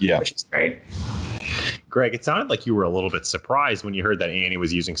 Yeah. Which is great. Greg, it sounded like you were a little bit surprised when you heard that Annie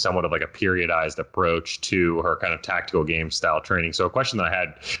was using somewhat of like a periodized approach to her kind of tactical game style training. So a question that I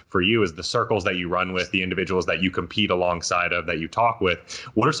had for you is the circles that you run with, the individuals that you compete alongside of, that you talk with,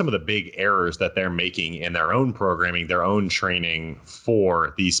 what are some of the big errors that they're making in their own programming, their own training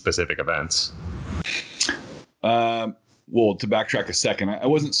for these specific events? Well, to backtrack a second, I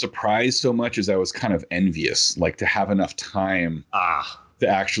wasn't surprised so much as I was kind of envious, like to have enough time to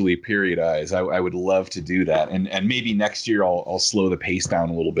actually periodize. I would love to do that. And maybe next year I'll slow the pace down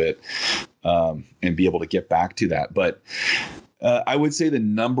a little bit and be able to get back to that. But I would say the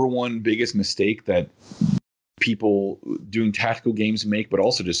number one biggest mistake that people doing tactical games make, but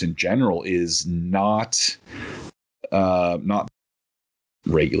also just in general, is not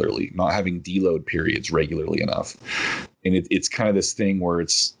regularly, not having deload periods regularly enough. And it's kind of this thing where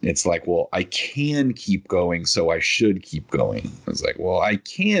it's like, well, I can keep going, so I should keep going. It's like, well, I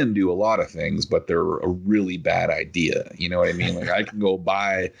can do a lot of things, but they're a really bad idea. You know what I mean? Like I can go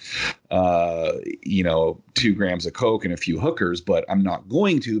buy, 2 grams of Coke and a few hookers, but I'm not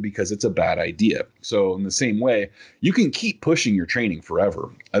going to because it's a bad idea. So in the same way, you can keep pushing your training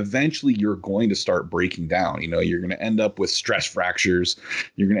forever. Eventually, you're going to start breaking down. You know, you're going to end up with stress fractures.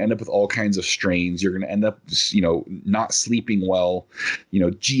 You're going to end up with all kinds of strains. You're going to end up, not sleeping well,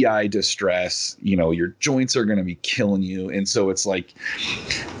 GI distress, your joints are going to be killing you. And so it's like,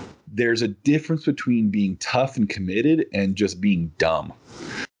 there's a difference between being tough and committed and just being dumb.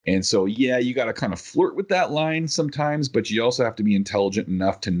 And so, yeah, you got to kind of flirt with that line sometimes, but you also have to be intelligent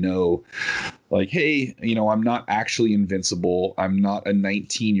enough to know, like, hey, I'm not actually invincible. I'm not a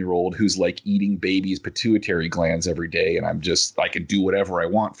 19-year-old who's like eating babies' pituitary glands every day, and I can do whatever I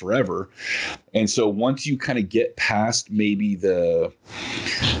want forever. And so once you kind of get past maybe that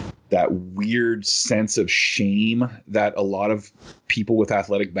weird sense of shame that a lot of people with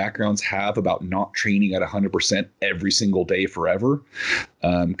athletic backgrounds have about not training at 100% every single day forever,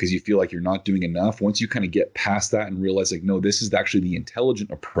 because you feel like you're not doing enough. Once you kind of get past that and realize, like, no, this is actually the intelligent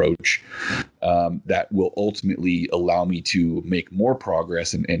approach that will ultimately allow me to make more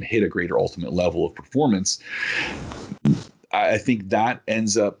progress and hit a greater ultimate level of performance, I think that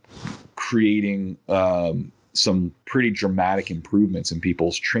ends up creating some pretty dramatic improvements in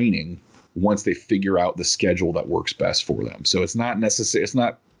people's training once they figure out the schedule that works best for them. So it's not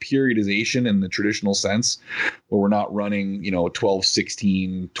periodization in the traditional sense, where we're not running, 12,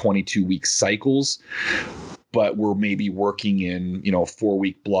 16, 22 week cycles, but we're maybe working in,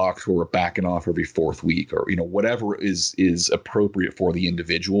 4-week blocks where we're backing off every 4th week, or, whatever is appropriate for the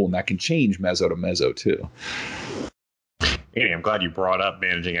individual. And that can change meso to meso too. Annie, I'm glad you brought up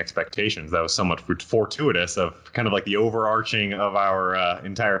managing expectations. That was somewhat fortuitous of kind of like the overarching of our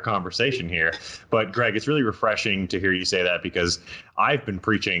entire conversation here. But Greg, it's really refreshing to hear you say that, because I've been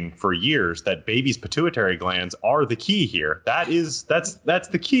preaching for years that babies' pituitary glands are the key here. That's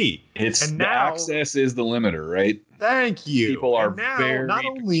the key. The access is the limiter, right? Thank you. People are very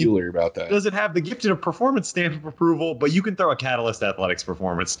peculiar about that. Does it have the Gifted Performance stamp of approval, but you can throw a Catalyst Athletics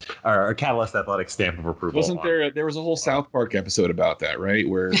performance or a Catalyst Athletics stamp of approval. Wasn't there was a whole South Park episode about that, right?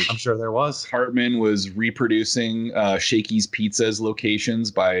 Where I'm sure there was. Hartman was reproducing Shakey's Pizza's locations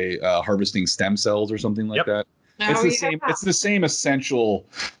by harvesting stem cells or something like that. It's the same. It's the same essential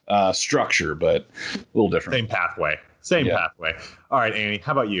structure, but a little different. Same pathway. Pathway. All right, Annie,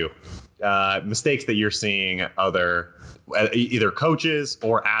 how about you? Mistakes that you're seeing other either coaches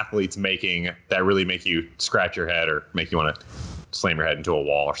or athletes making that really make you scratch your head or make you want to slam your head into a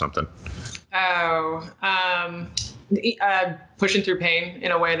wall or something? Pushing through pain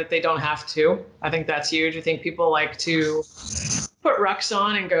in a way that they don't have to. I think that's huge. I think people like to put rucks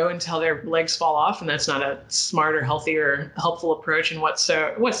on and go until their legs fall off, and that's not a smart or healthy or helpful approach in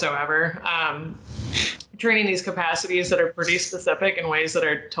whatsoever. Training these capacities that are pretty specific in ways that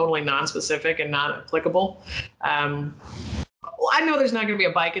are totally non-specific and not applicable. Well, I know there's not going to be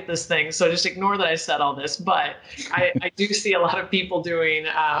a bike at this thing, so just ignore that I said all this, but I do see a lot of people doing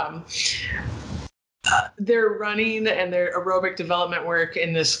their running and their aerobic development work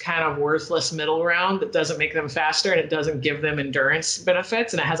in this kind of worthless middle ground that doesn't make them faster, and it doesn't give them endurance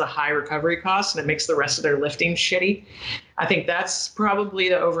benefits, and it has a high recovery cost, and it makes the rest of their lifting shitty. I think that's probably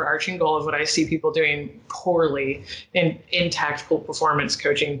the overarching goal of what I see people doing poorly in tactical performance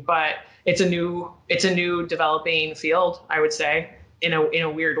coaching. But it's a new developing field, I would say, in a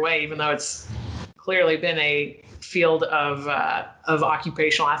weird way, even though it's clearly been a field of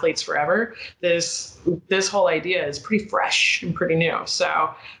occupational athletes forever. This whole idea is pretty fresh and pretty new.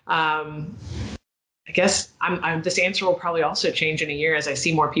 So I guess this answer will probably also change in a year as I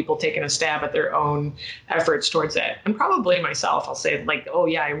see more people taking a stab at their own efforts towards it. And probably myself, I'll say like, oh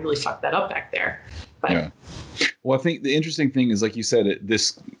yeah, I really fucked that up back there. But yeah. Well, I think the interesting thing is, like you said,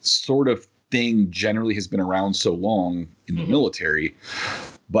 this sort of thing generally has been around so long in the military,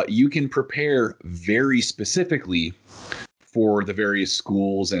 but you can prepare very specifically for the various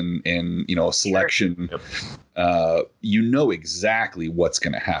schools and selection. Yep. You know exactly what's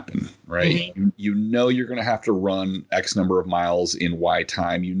going to happen, right? You know you're going to have to run X number of miles in Y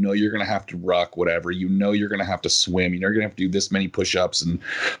time. You know you're going to have to ruck, whatever. You know you're going to have to swim. You know you're going to have to do this many push-ups and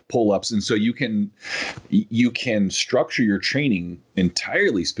pull-ups, and so you can structure your training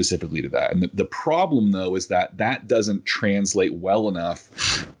entirely specifically to that. And the problem, though, is that doesn't translate well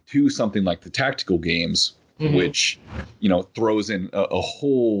enough to something like the tactical games, which, throws in a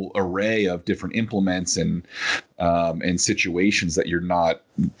whole array of different implements and situations that you're not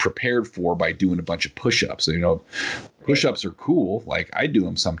prepared for by doing a bunch of push-ups. So, push-ups are cool. Like, I do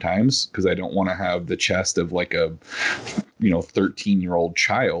them sometimes because I don't want to have the chest of like a 13-year-old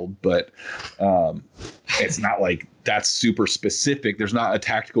child, but it's not like that's super specific. There's not a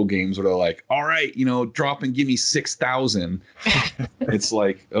tactical games where they're like, all right, drop and give me 6,000. It's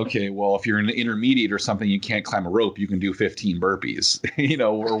like, okay, well, if you're in an intermediate or something, you can't climb a rope, you can do 15 burpees,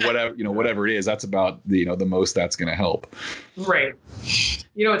 or whatever, whatever it is. That's about the most that's going to help. Right.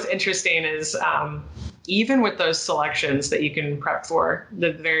 What's interesting is even with those selections that you can prep for,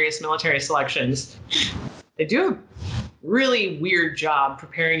 the various military selections, they do a really weird job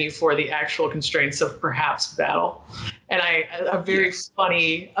preparing you for the actual constraints of perhaps battle. And a very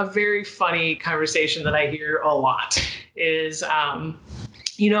funny conversation that I hear a lot is,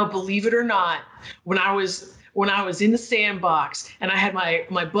 believe it or not, when I was in the sandbox and I had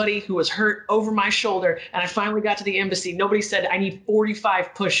my buddy who was hurt over my shoulder and I finally got to the embassy, nobody said I need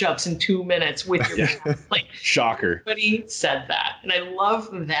 45 push-ups in 2 minutes with your like, shocker. Nobody said that. And I love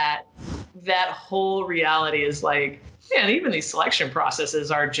that whole reality is like, man, even these selection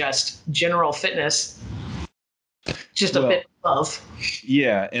processes are just general fitness, just a bit above.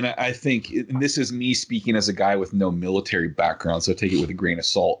 Yeah, and I think this is me speaking as a guy with no military background, so take it with a grain of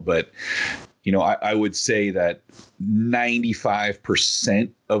salt, but I would say that 95%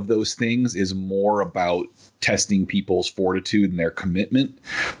 of those things is more about testing people's fortitude and their commitment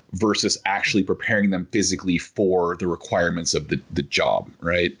versus actually preparing them physically for the requirements of the job,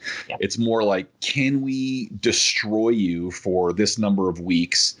 right? Yeah. It's more like, can we destroy you for this number of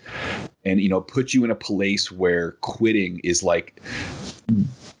weeks and, put you in a place where quitting is like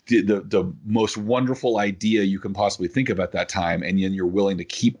the most wonderful idea you can possibly think of at that time, and then you're willing to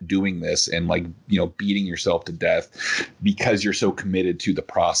keep doing this and beating yourself to death because you're so committed to the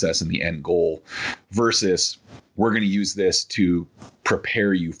process and the end goal, versus we're going to use this to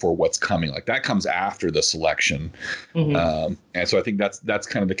prepare you for what's coming. Like, that comes after the selection. And so I think that's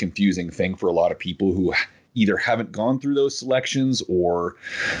kind of the confusing thing for a lot of people who either haven't gone through those selections or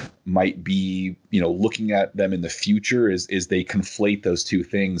might be, looking at them in the future is they conflate those two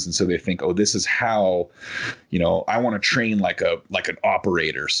things. And so they think, oh, this is how, I want to train like an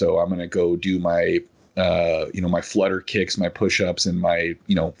operator. So I'm going to go do my, my flutter kicks, my push-ups, and my,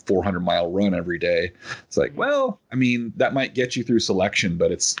 400-mile run every day. It's like, well, I mean, that might get you through selection, but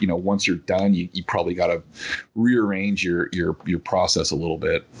it's, once you're done, you probably got to rearrange your process a little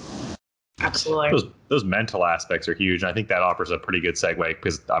bit. Absolutely. Those mental aspects are huge. And I think that offers a pretty good segue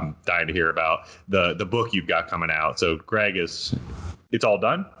because I'm dying to hear about the book you've got coming out. So Greg, it's all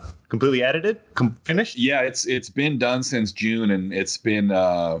done? Completely edited? Finished? Yeah, it's been done since June, and it's been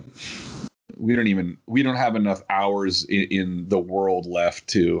we don't have enough hours in the world left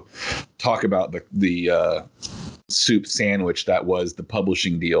to talk about the soup sandwich that was the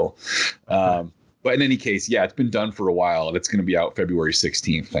publishing deal. But in any case, yeah, it's been done for a while, and it's going to be out February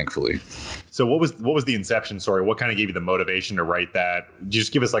 16th, thankfully. So what was the inception story? What kind of gave you the motivation to write that?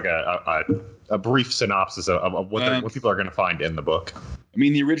 Just give us like a brief synopsis of what people are going to find in the book. I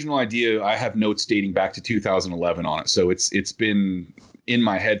mean, the original idea, I have notes dating back to 2011 on it. So it's been in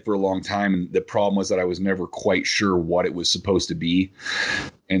my head for a long time. And the problem was that I was never quite sure what it was supposed to be.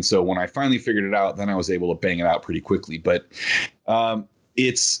 And so when I finally figured it out, then I was able to bang it out pretty quickly. But I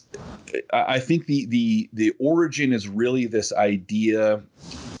think the origin is really this idea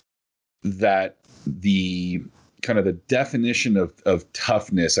that the kind of the definition of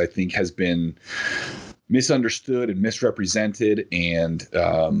toughness, I think, has been misunderstood and misrepresented, and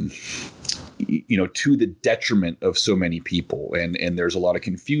to the detriment of so many people. And there's a lot of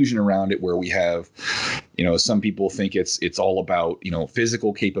confusion around it, where we have, some people think it's all about,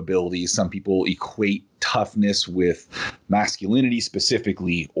 physical capabilities. Some people equate toughness with masculinity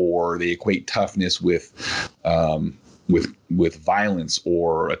specifically, or they equate toughness with violence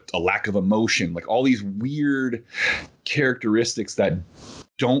or a lack of emotion, like all these weird characteristics that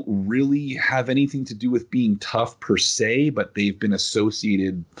don't really have anything to do with being tough per se, but they've been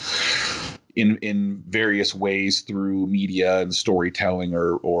associated in various ways through media and storytelling,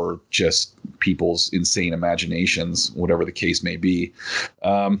 or just people's insane imaginations, whatever the case may be.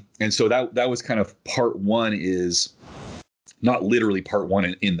 And so that was kind of part one, is not literally part one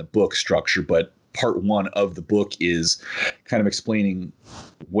in the book structure, but part one of the book is kind of explaining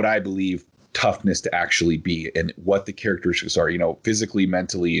what I believe toughness to actually be, and what the characteristics are, physically,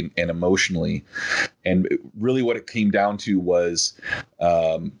 mentally, and emotionally. And really what it came down to was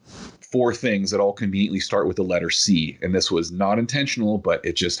 4 things that all conveniently start with the letter C. And this was not intentional, but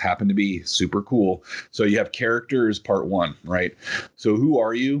it just happened to be super cool. So you have character is part one, right? So who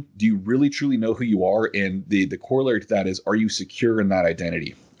are you? Do you really truly know who you are? And the corollary to that is, are you secure in that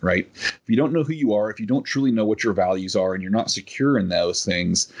identity? Right? If you don't know who you are, if you don't truly know what your values are, and you're not secure in those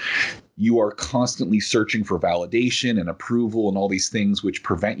things, you are constantly searching for validation and approval and all these things, which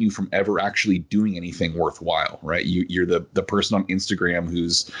prevent you from ever actually doing anything worthwhile, right? You're the person on Instagram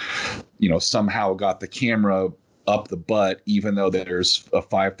who's, somehow got the camera up the butt, even though there's a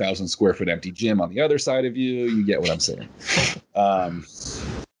 5,000 square foot empty gym on the other side of you. You get what I'm saying?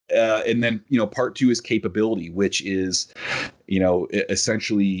 And then, part two is capability, which is,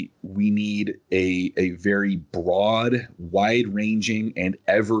 essentially we need a very broad, wide-ranging, and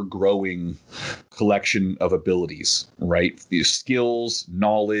ever-growing collection of abilities, right? These skills,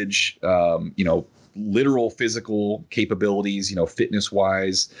 knowledge, literal physical capabilities,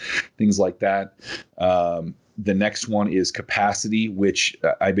 fitness-wise, things like that. The next one is capacity, which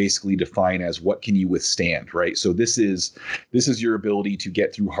I basically define as what can you withstand, right? So this is your ability to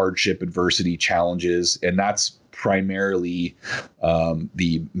get through hardship, adversity, challenges, and that's primarily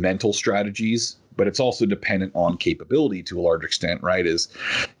the mental strategies, but it's also dependent on capability to a large extent, right?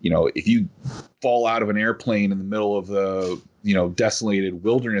 If you fall out of an airplane in the middle of the, desolated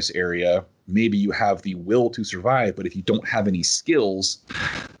wilderness area, maybe you have the will to survive, but if you don't have any skills,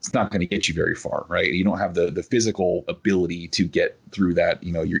 it's not going to get you very far, right? You don't have the physical ability to get through that,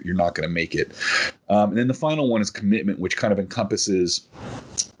 you're not going to make it. And then the final one is commitment, which kind of encompasses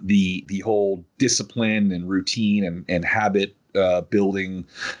the whole discipline and routine and habit building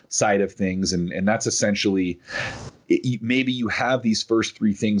side of things. And that's essentially, maybe you have these first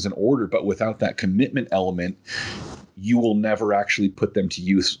 3 things in order, but without that commitment element, you will never actually put them to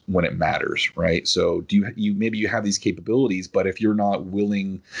use when it matters, right? So maybe you have these capabilities, but if you're not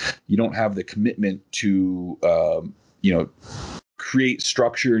willing, you don't have the commitment to, create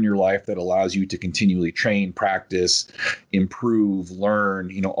structure in your life that allows you to continually train, practice, improve,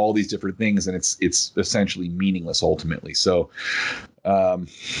 learn, all these different things. And it's essentially meaningless ultimately. So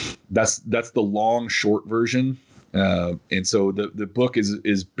that's the long, short version. And so the book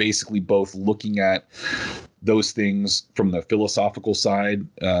is basically both looking at those things from the philosophical side,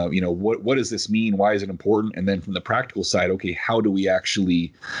 what does this mean? Why is it important? And then from the practical side, okay, how do we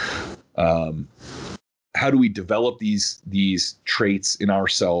actually, how do we develop these traits in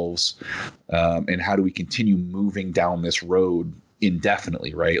ourselves, and how do we continue moving down this road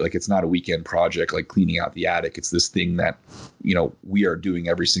indefinitely, right? Like, it's not a weekend project like cleaning out the attic. It's this thing that, we are doing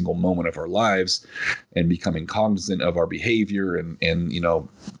every single moment of our lives, and becoming cognizant of our behavior and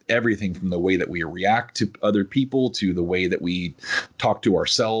everything from the way that we react to other people to the way that we talk to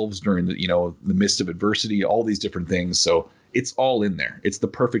ourselves during the midst of adversity, all these different things. So it's all in there. It's the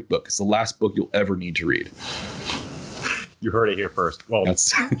perfect book. It's the last book you'll ever need to read. You heard it here first. Well,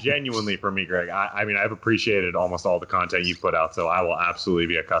 That's genuinely for me, Greg. I mean, I've appreciated almost all the content you've put out, so I will absolutely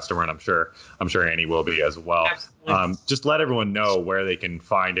be a customer, and I'm sure Annie will be as well. Just let everyone know where they can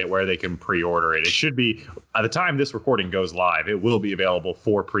find it, where they can pre-order it. It should be, by the time this recording goes live, it will be available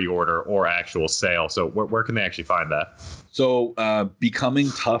for pre-order or actual sale. So where can they actually find that? So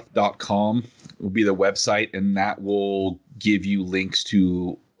becomingtough.com will be the website, and that will give you links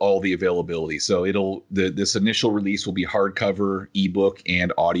to all the availability. So this initial release will be hardcover, ebook,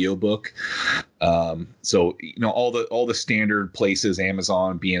 and audiobook. So all the standard places,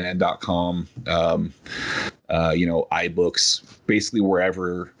 Amazon, BNN.com, iBooks, basically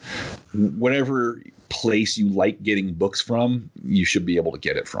whatever place you like getting books from, you should be able to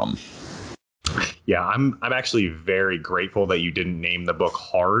get it from. Yeah, I'm actually very grateful that you didn't name the book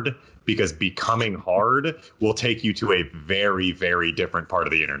Hard, because Becoming Hard will take you to a very, very different part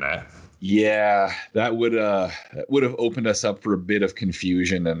of the internet. Yeah, that would have opened us up for a bit of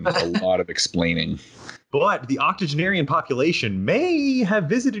confusion and a lot of explaining. But the octogenarian population may have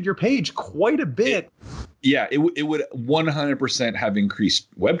visited your page quite a bit. It would 100% have increased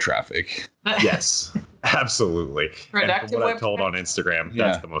web traffic. Yes, absolutely. And from what I've told on Instagram,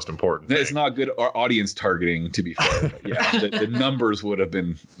 that's the most important thing. It's not good audience targeting, to be fair. But yeah, the numbers would have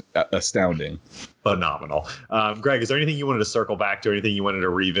been astounding. Phenomenal. Greg, is there anything you wanted to circle back to, anything you wanted to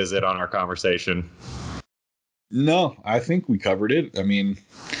revisit on our conversation? No, I think we covered it. I mean,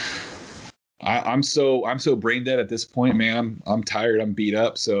 I'm so brain dead at this point, man. I'm tired. I'm beat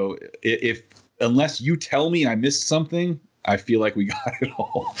up. So unless you tell me I missed something, I feel like we got it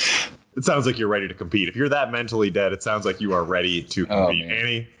all. It sounds like you're ready to compete. If you're that mentally dead, it sounds like you are ready to compete.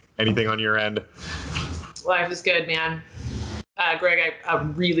 Annie, anything on your end? Life is good, man. Greg, I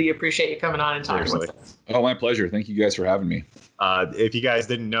really appreciate you coming on and talking with us. Oh, my pleasure. Thank you guys for having me. If you guys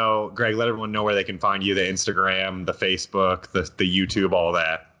didn't know, Greg, let everyone know where they can find you, the Instagram, the Facebook, the YouTube, all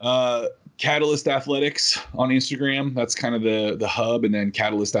that. Catalyst Athletics on Instagram. That's kind of the hub. And then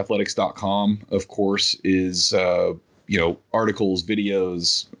catalystathletics.com, of course, is, articles,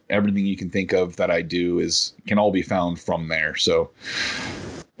 videos, everything you can think of that I do can all be found from there. So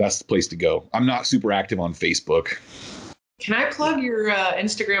that's the place to go. I'm not super active on Facebook. Can I plug your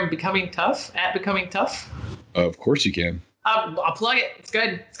Instagram, Becoming Tough, at Becoming Tough? Of course you can. I'll plug it. It's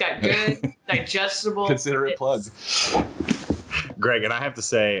good. It's got good, digestible. Consider it plugged. Greg, and I have to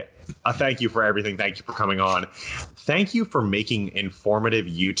say, thank you for everything. Thank you for coming on. Thank you for making informative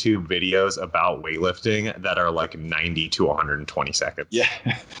YouTube videos about weightlifting that are like 90 to 120 seconds. Yeah.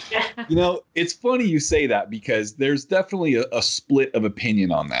 It's funny you say that, because there's definitely a split of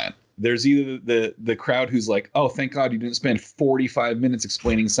opinion on that. There's either the crowd who's like, oh, thank God you didn't spend 45 minutes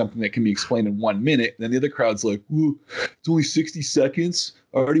explaining something that can be explained in 1 minute. And then the other crowd's like, ooh, it's only 60 seconds.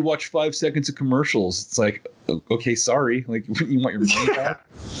 I already watched 5 seconds of commercials. It's like, okay, sorry. Like, you want your money back?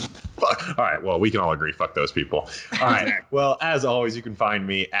 All right. Well, we can all agree. Fuck those people. All right. Well, as always, you can find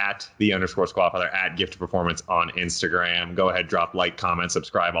me at _squatfather, at Gifted Performance on Instagram. Go ahead, drop like, comment,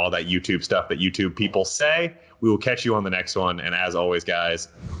 subscribe, all that YouTube stuff that YouTube people say. We will catch you on the next one. And as always, guys,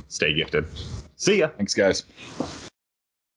 stay gifted. See ya. Thanks, guys.